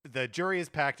the jury is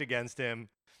packed against him.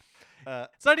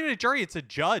 It's not even a jury; it's a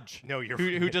judge. No, you're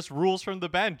who just rules from the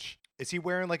bench. Is he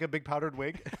wearing like a big powdered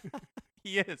wig?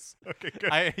 He is. Okay,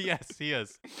 good. Yes, he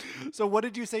is. So what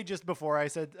did you say just before I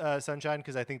said Sunshine?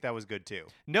 Because I think that was good too.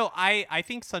 No, I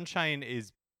think Sunshine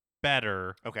is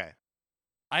better. Okay.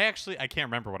 I can't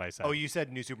remember what I said. Oh, you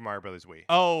said New Super Mario Brothers Wii.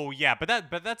 Oh yeah, but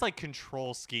that's like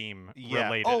control scheme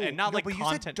related, and not like but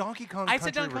content. You said Donkey Kong. I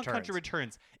said Donkey Kong Country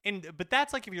Returns, but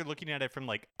that's like if you're looking at it from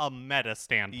like a meta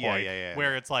standpoint,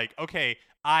 where it's like, okay,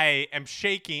 I am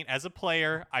shaking as a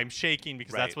player. I'm shaking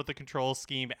because that's what the control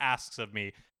scheme asks of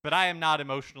me, but I am not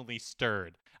emotionally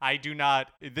stirred. I do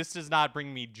not. This does not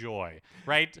bring me joy,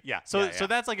 right? Yeah. So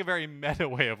that's like a very meta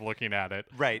way of looking at it,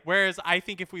 right? Whereas I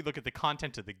think if we look at the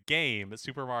content of the game,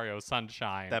 Super Mario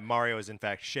Sunshine, that Mario is in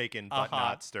fact shaken but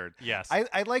not stirred. Yes.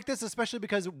 I like this especially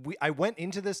because I went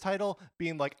into this title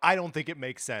being like, I don't think it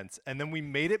makes sense, and then we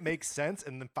made it make sense,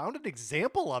 and then found an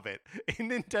example of it in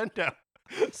Nintendo.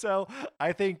 So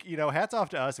I think hats off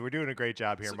to us. We're doing a great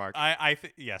job here, Mark.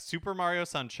 Super Mario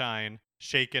Sunshine,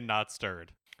 shaken, not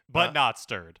stirred. But not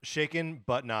stirred. Shaken,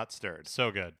 but not stirred. So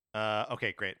good.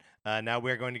 Okay, great. Now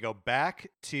we're going to go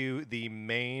back to the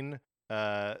main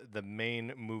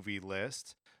movie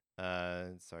list.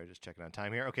 Sorry, just checking on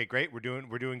time here. Okay, great. We're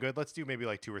doing good. Let's do maybe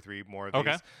like 2 or 3 more of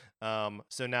these. Okay.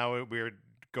 So now we're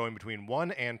going between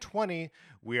 1 and 20.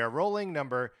 We are rolling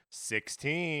number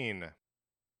 16.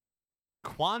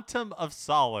 Quantum of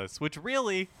Solace, which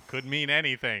really could mean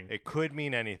anything. It could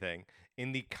mean anything.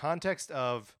 In the context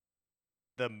of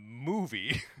the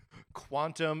movie,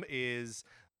 Quantum is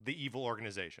the evil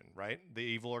organization, right? The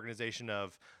evil organization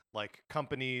of like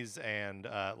companies, and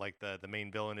like the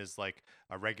main villain is like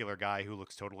a regular guy who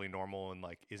looks totally normal and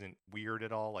like isn't weird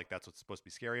at all. Like that's what's supposed to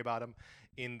be scary about him.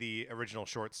 In the original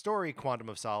short story, Quantum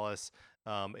of Solace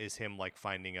is him like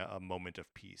finding a moment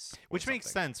of peace, which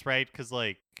makes sense, right? Because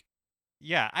like,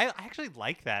 yeah, I actually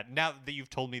like that. Now that you've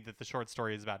told me that the short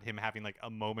story is about him having like a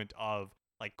moment of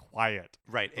like quiet,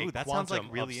 right? Ooh, that sounds like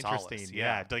really interesting. Solace.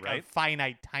 Yeah, like right? a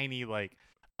finite, tiny like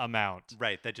amount.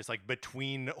 Right, that just like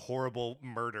between horrible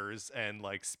murders and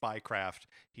like spycraft,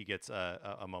 he gets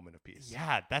a moment of peace.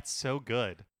 Yeah, that's so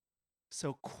good.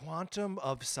 So Quantum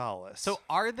of Solace. So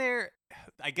are there?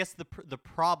 I guess the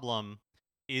problem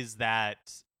is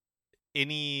that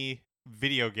any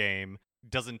video game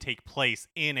doesn't take place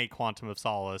in a Quantum of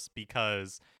Solace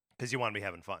because you want to be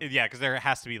having fun. because there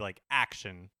has to be like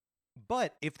action.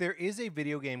 But if there is a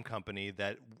video game company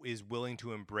that is willing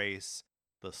to embrace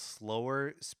the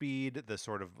slower speed, the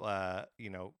sort of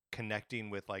connecting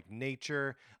with like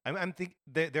nature, I'm think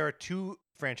there are two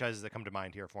franchises that come to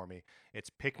mind here for me. It's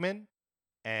Pikmin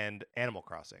and Animal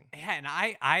Crossing. Yeah, and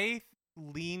I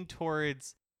lean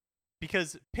towards,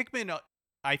 because Pikmin,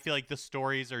 I feel like the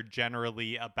stories are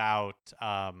generally about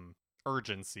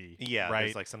urgency. Yeah, right.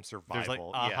 There's like some survival. There's like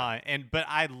Yeah. but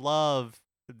I love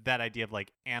that idea of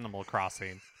like Animal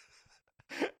Crossing.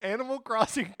 Animal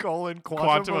Crossing :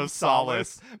 Quantum of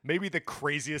Solace. Maybe the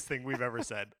craziest thing we've ever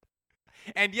said.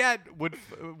 And yet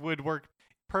would work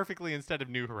perfectly instead of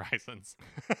New Horizons.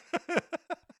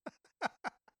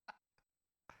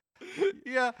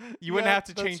 Yeah, you wouldn't have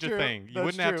to that's change true. a thing. You That's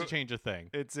wouldn't have to true. change a thing.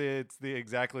 It's the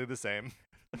exactly the same.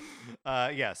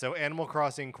 So Animal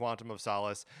Crossing: Quantum of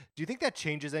Solace. Do you think that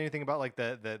changes anything about like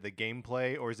the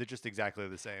gameplay, or is it just exactly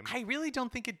the same? I really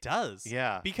don't think it does.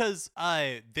 Yeah. Because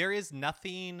there's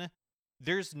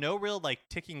no real like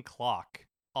ticking clock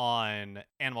on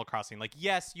Animal Crossing. Like,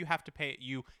 yes, you have to pay,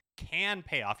 you can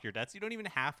pay off your debts. You don't even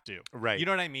have to. Right. You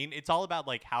know what I mean? It's all about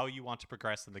like how you want to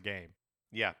progress in the game.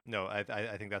 Yeah, no, I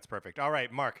think that's perfect. All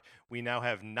right, Mark, we now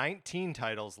have 19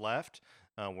 titles left.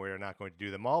 We're not going to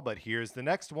do them all, but here's the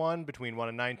next one between 1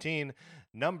 and 19.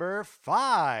 Number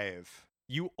 5.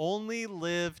 You Only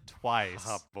Live Twice.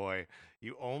 Oh, boy.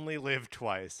 You Only Live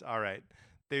Twice. All right.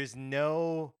 There's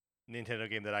no Nintendo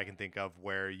game that I can think of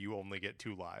where you only get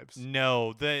 2 lives.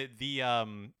 No, the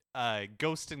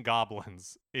Ghost and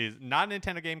Goblins is not a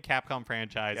Nintendo game, Capcom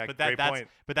franchise, Yeah, but great point.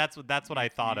 that's what I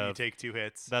thought You of. take 2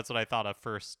 hits. That's what I thought of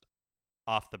first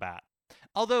off the bat.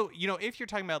 Although, if you're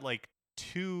talking about like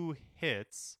 2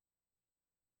 hits,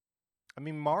 I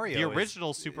mean, Mario. the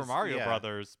original Super Mario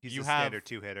Brothers, He's you a have standard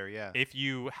 2-hitter, yeah. if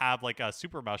you have like a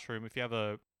super mushroom, if you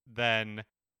have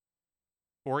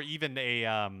or even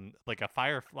a like a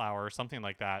fire flower or something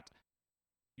like that,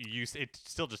 it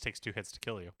still just takes 2 hits to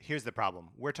kill you. Here's the problem.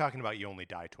 We're talking about you only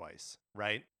die twice,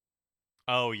 right?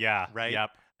 Oh yeah, Right? Yep.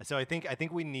 So I think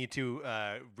we need to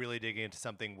really dig into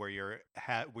something where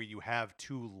where you have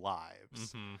 2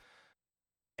 lives. Mm-hmm.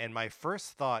 And my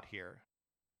first thought here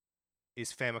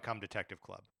is Famicom Detective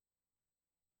Club.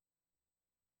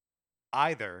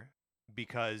 Either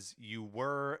because you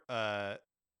were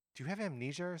do you have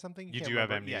amnesia or something? You can't do have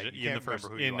remember- amnesia you in the can't remember first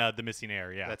who you are. the Missing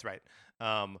Air. Yeah, That's right.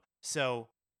 So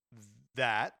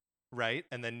that, right?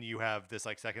 And then you have this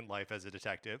like second life as a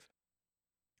detective.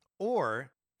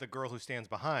 Or The Girl Who Stands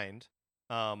Behind,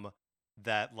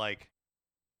 that like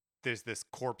there's this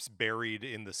corpse buried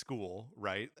in the school,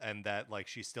 right? And that like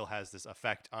she still has this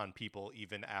effect on people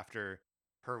even after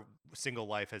her single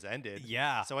life has ended.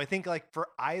 Yeah. So I think like for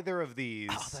either of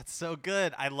these, Oh, that's so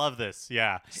good. I love this.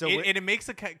 Yeah. So and it makes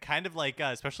it kind of like,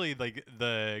 especially like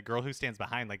The Girl Who Stands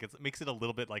Behind, like it makes it a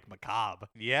little bit like macabre.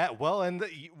 yeah. Well, and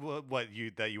that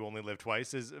you only live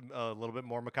twice is a little bit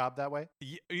more macabre that way.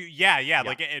 Yeah.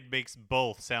 Like it makes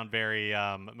both sound very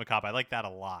macabre. I like that a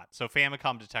lot. So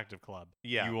Famicom Detective Club.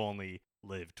 Yeah. You Only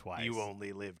Live Twice. You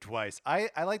only live twice.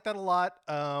 I like that a lot.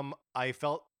 I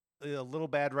felt a little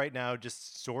bad right now,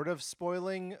 just sort of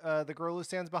spoiling The Girl Who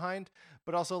Stands Behind,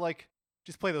 but also like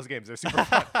just play those games. They're super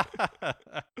fun.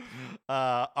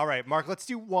 All right, Mark, let's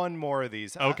do one more of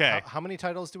these. Okay. How many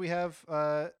titles do we have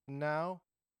now?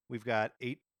 We've got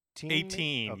 18.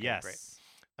 18. Okay, yes. Great.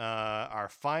 Our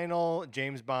final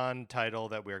James Bond title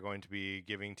that we are going to be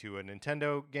giving to a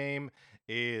Nintendo game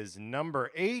is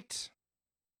number 8.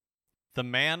 The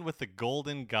Man with the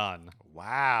Golden Gun.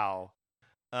 Wow.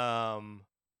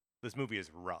 This movie is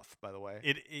rough, by the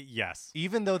way. Yes.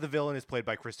 Even though the villain is played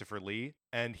by Christopher Lee,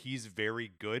 and he's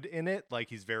very good in it, like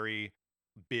he's very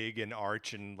big and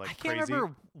arch and like I can't crazy.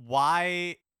 remember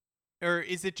why, or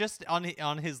is it just on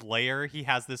his lair he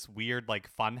has this weird like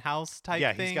funhouse type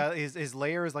yeah, thing? he's got his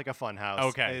lair is like a fun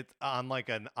house. Okay. It's on like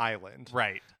an island.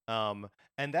 Right.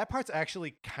 And that part's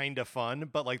actually kind of fun,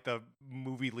 but like the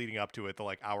movie leading up to it, the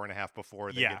like hour and a half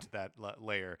before they get to that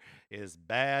lair, is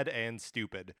bad and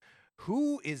stupid.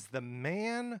 Who is the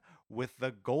man with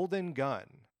the golden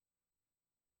gun?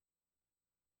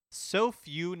 So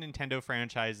few Nintendo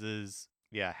franchises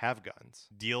have guns.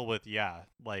 deal with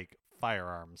like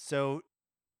firearms. So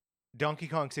Donkey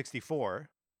Kong 64,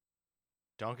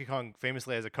 Donkey Kong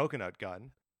famously has a coconut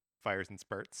gun. fires in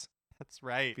spurts. That's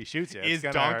right. If he shoots you, Is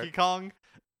it's gonna Donkey hurt. Kong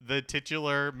the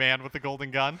titular man with the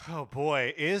golden gun? Oh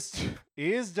boy, is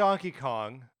Donkey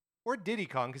Kong or Diddy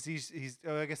Kong? Because he's.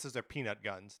 Oh, I guess those are peanut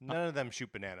guns. None of them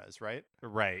shoot bananas, right?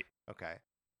 Right. Okay.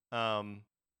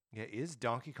 Yeah, is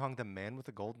Donkey Kong the man with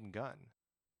the golden gun?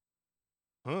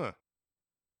 Huh.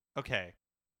 Okay.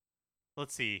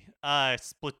 Let's see.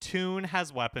 Splatoon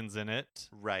has weapons in it,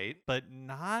 Right. but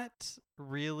not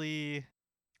really.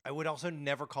 I would also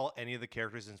never call any of the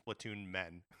characters in Splatoon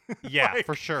men. Yeah, Like,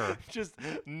 for sure. Just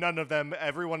none of them.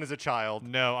 Everyone is a child.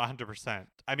 No, 100%.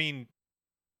 I mean,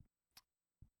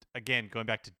 again, going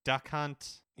back to Duck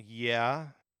Hunt. Yeah.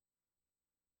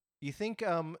 You think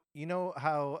you know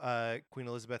how Queen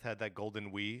Elizabeth had that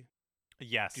golden Wii?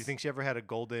 Yes. Do you think she ever had a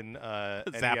golden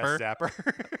Zapper? NES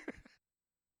Zapper?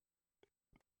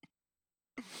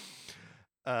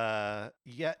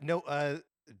 Yeah, no,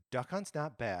 Duck Hunt's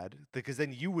not bad because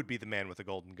then you would be the man with the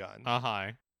golden gun.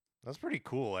 Uh-huh. That's pretty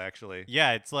cool, actually.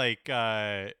 Yeah, it's like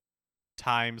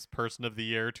Times Person of the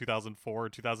Year 2004 or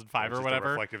 2005 It's or just a whatever.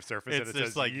 reflective surface, It's and it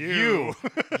just says like you.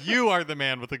 you are the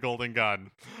man with the golden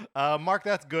gun. Mark,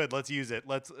 that's good. Let's use it.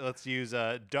 Let's use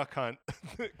Duck Hunt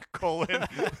colon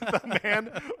the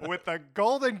man with the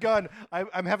golden gun.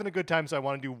 I'm having a good time, so I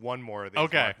want to do one more of these.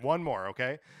 Okay. Mark. One more.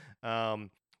 Okay.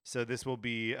 So this will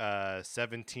be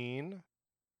 17.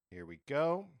 Here we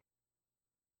go.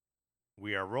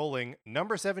 We are rolling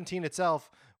number 17 itself,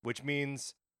 which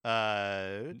means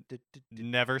Never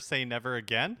say never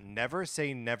again. never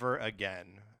say never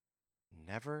again.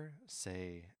 Never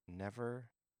say never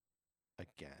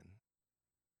again.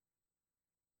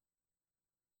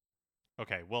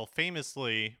 Okay, well,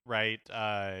 famously, right,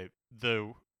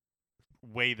 the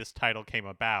way this title came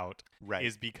about Right.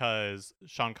 is because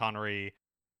Sean Connery,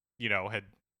 had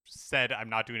said, I'm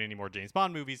not doing any more James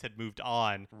Bond movies, had moved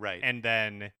on. Right. And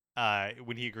then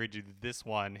when he agreed to do this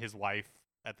one, his wife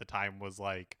at the time was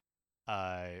like,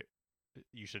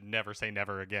 you should never say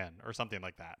never again, or something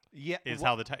like that. Yeah.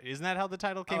 Isn't that how the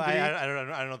title came to be? I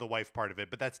don't know the wife part of it,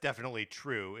 but that's definitely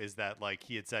true. Is that like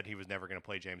he had said he was never going to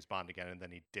play James Bond again, and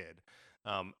then he did.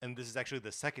 And this is actually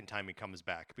the second time he comes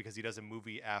back because he does a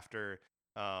movie after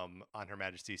On Her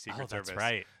Majesty's Secret Service. That's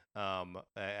right.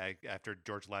 After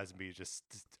George Lazenby is just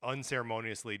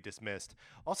unceremoniously dismissed.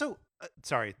 Also,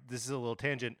 sorry, this is a little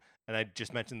tangent, and I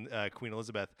just mentioned Queen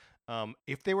Elizabeth.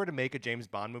 If they were to make a James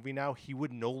Bond movie now, he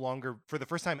would no longer, for the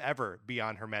first time ever, be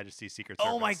on Her Majesty's Secret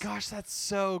Service. Oh my gosh, that's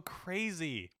so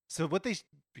crazy. So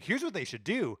here's what they should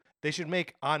do. They should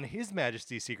make On His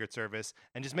Majesty's Secret Service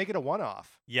and just make it a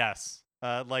one-off. Yes.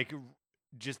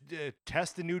 Just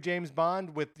test a new James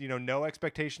Bond with no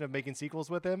expectation of making sequels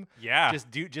with him. Yeah.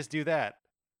 Just do that.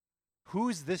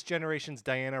 Who's this generation's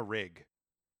Diana Rigg?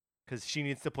 Because she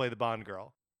needs to play the Bond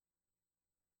girl.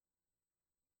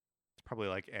 It's probably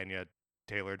like Anya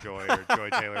Taylor-Joy or Joy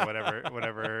Taylor,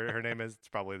 whatever her name is. It's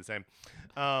probably the same.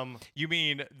 You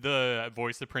mean the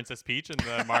voice of Princess Peach in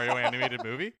the Mario animated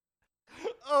movie?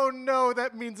 Oh no,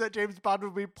 that means that James Bond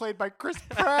will be played by Chris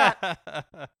Pratt.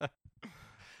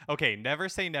 Okay, never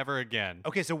say never again.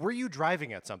 Okay, so were you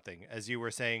driving at something as you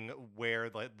were saying where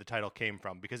the title came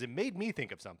from? Because it made me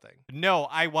think of something. No,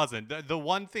 I wasn't. The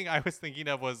one thing I was thinking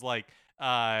of was like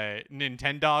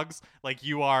Nintendogs. Like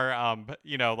you are,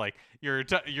 like your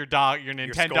dog, your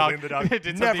Nintendo scolding the dog.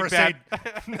 did Never something say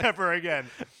bad. never again.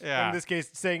 Yeah. In this case,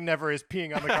 saying never is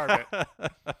peeing on the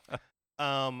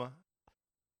carpet.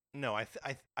 No,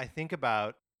 I think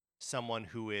about someone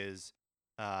who is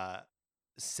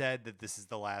said that this is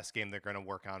the last game they're going to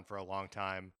work on for a long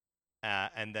time,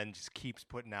 and then just keeps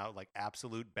putting out like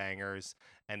absolute bangers,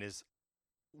 and is,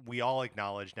 we all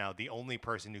acknowledge now, the only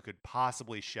person who could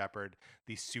possibly shepherd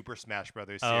the Super Smash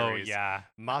Brothers series. Oh yeah.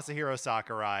 Masahiro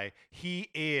Sakurai. He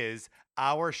is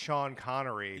our Sean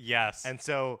Connery. Yes. And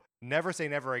so Never Say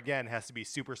Never Again has to be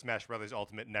Super Smash Brothers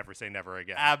Ultimate Never Say Never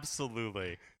Again.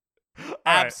 Absolutely. All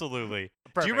Absolutely.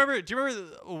 right. Do you remember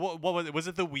what was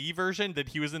it, the Wii version that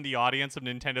he was in the audience of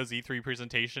Nintendo's E3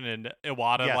 presentation and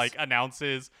Iwata Yes. like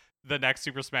announces the next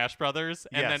Super Smash Brothers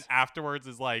and then Yes. afterwards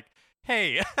is like,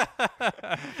 "Hey,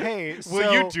 Hey,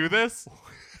 will you do this?"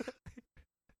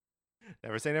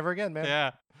 Never Say Never Again, man.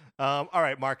 Yeah. All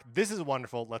right, Mark, this is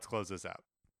wonderful. Let's close this out.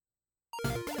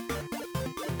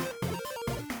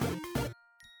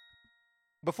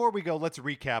 Before we go, let's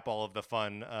recap all of the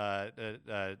fun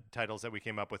titles that we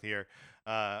came up with here.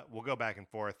 We'll go back and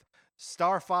forth.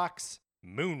 Star Fox,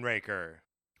 Moonraker.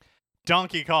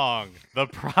 Donkey Kong,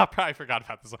 I forgot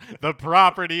about this one. The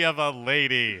Property of a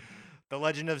Lady. The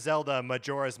Legend of Zelda,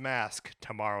 Majora's Mask,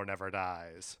 Tomorrow Never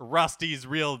Dies. Rusty's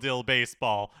Real Deal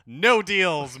Baseball. No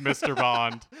deals, Mr.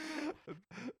 Bond.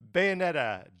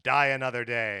 Bayonetta, Die Another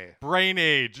Day. Brain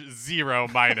Age 0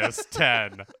 minus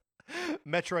 10.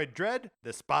 Metroid Dread,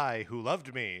 The Spy Who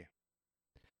Loved Me.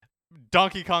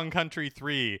 Donkey Kong Country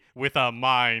 3 with a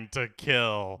mind to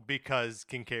kill. Because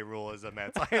King K. Rool is a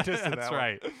mad scientist in That's that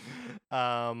right.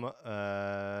 one.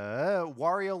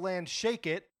 Wario Land Shake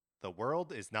It, The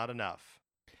World Is Not Enough.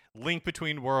 Link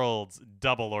Between Worlds,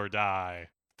 Double or Die.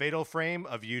 Fatal Frame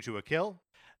of You to a Kill.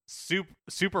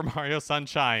 Super Mario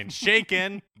Sunshine,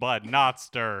 shaken but not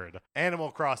stirred.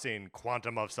 Animal Crossing,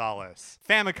 Quantum of Solace.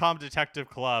 Famicom Detective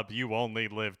Club, You Only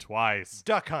Live Twice.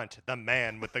 Duck Hunt, The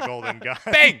Man with the Golden Gun.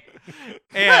 Bang!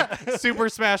 And Super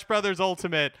Smash Brothers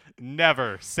Ultimate,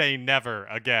 Never Say Never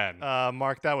Again.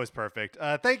 Mark, that was perfect.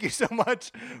 Thank you so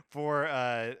much for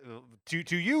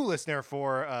to you, listener,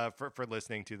 for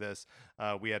listening to this.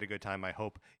 We had a good time. I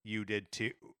hope you did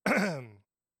too.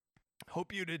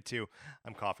 Hope you did too.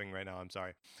 I'm coughing right now. I'm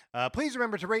sorry. Please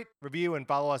remember to rate, review, and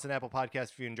follow us on Apple Podcasts.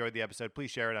 If you enjoyed the episode,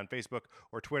 please share it on Facebook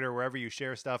or Twitter, wherever you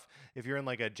share stuff. If you're in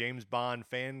like a James Bond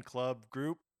fan club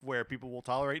group where people will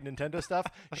tolerate Nintendo stuff,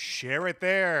 share it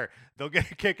there. They'll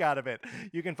get a kick out of it.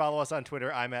 You can follow us on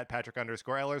Twitter. I'm at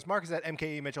Patrick_Ellers. Mark is at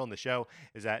MKE Mitchell, and the show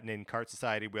is at Nin Cart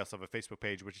Society. We also have a Facebook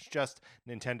page, which is just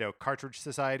Nintendo Cartridge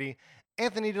Society.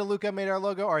 Anthony DeLuca made our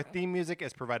logo. Our theme music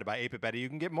is provided by 8-Bit Betty. You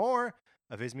can get more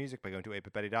of his music by going to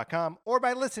 8bitbetty.com or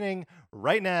by listening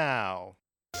right now.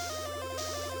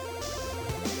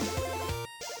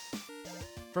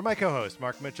 For my co-host,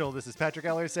 Mark Mitchell, this is Patrick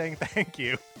Eller saying thank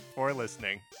you for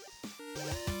listening.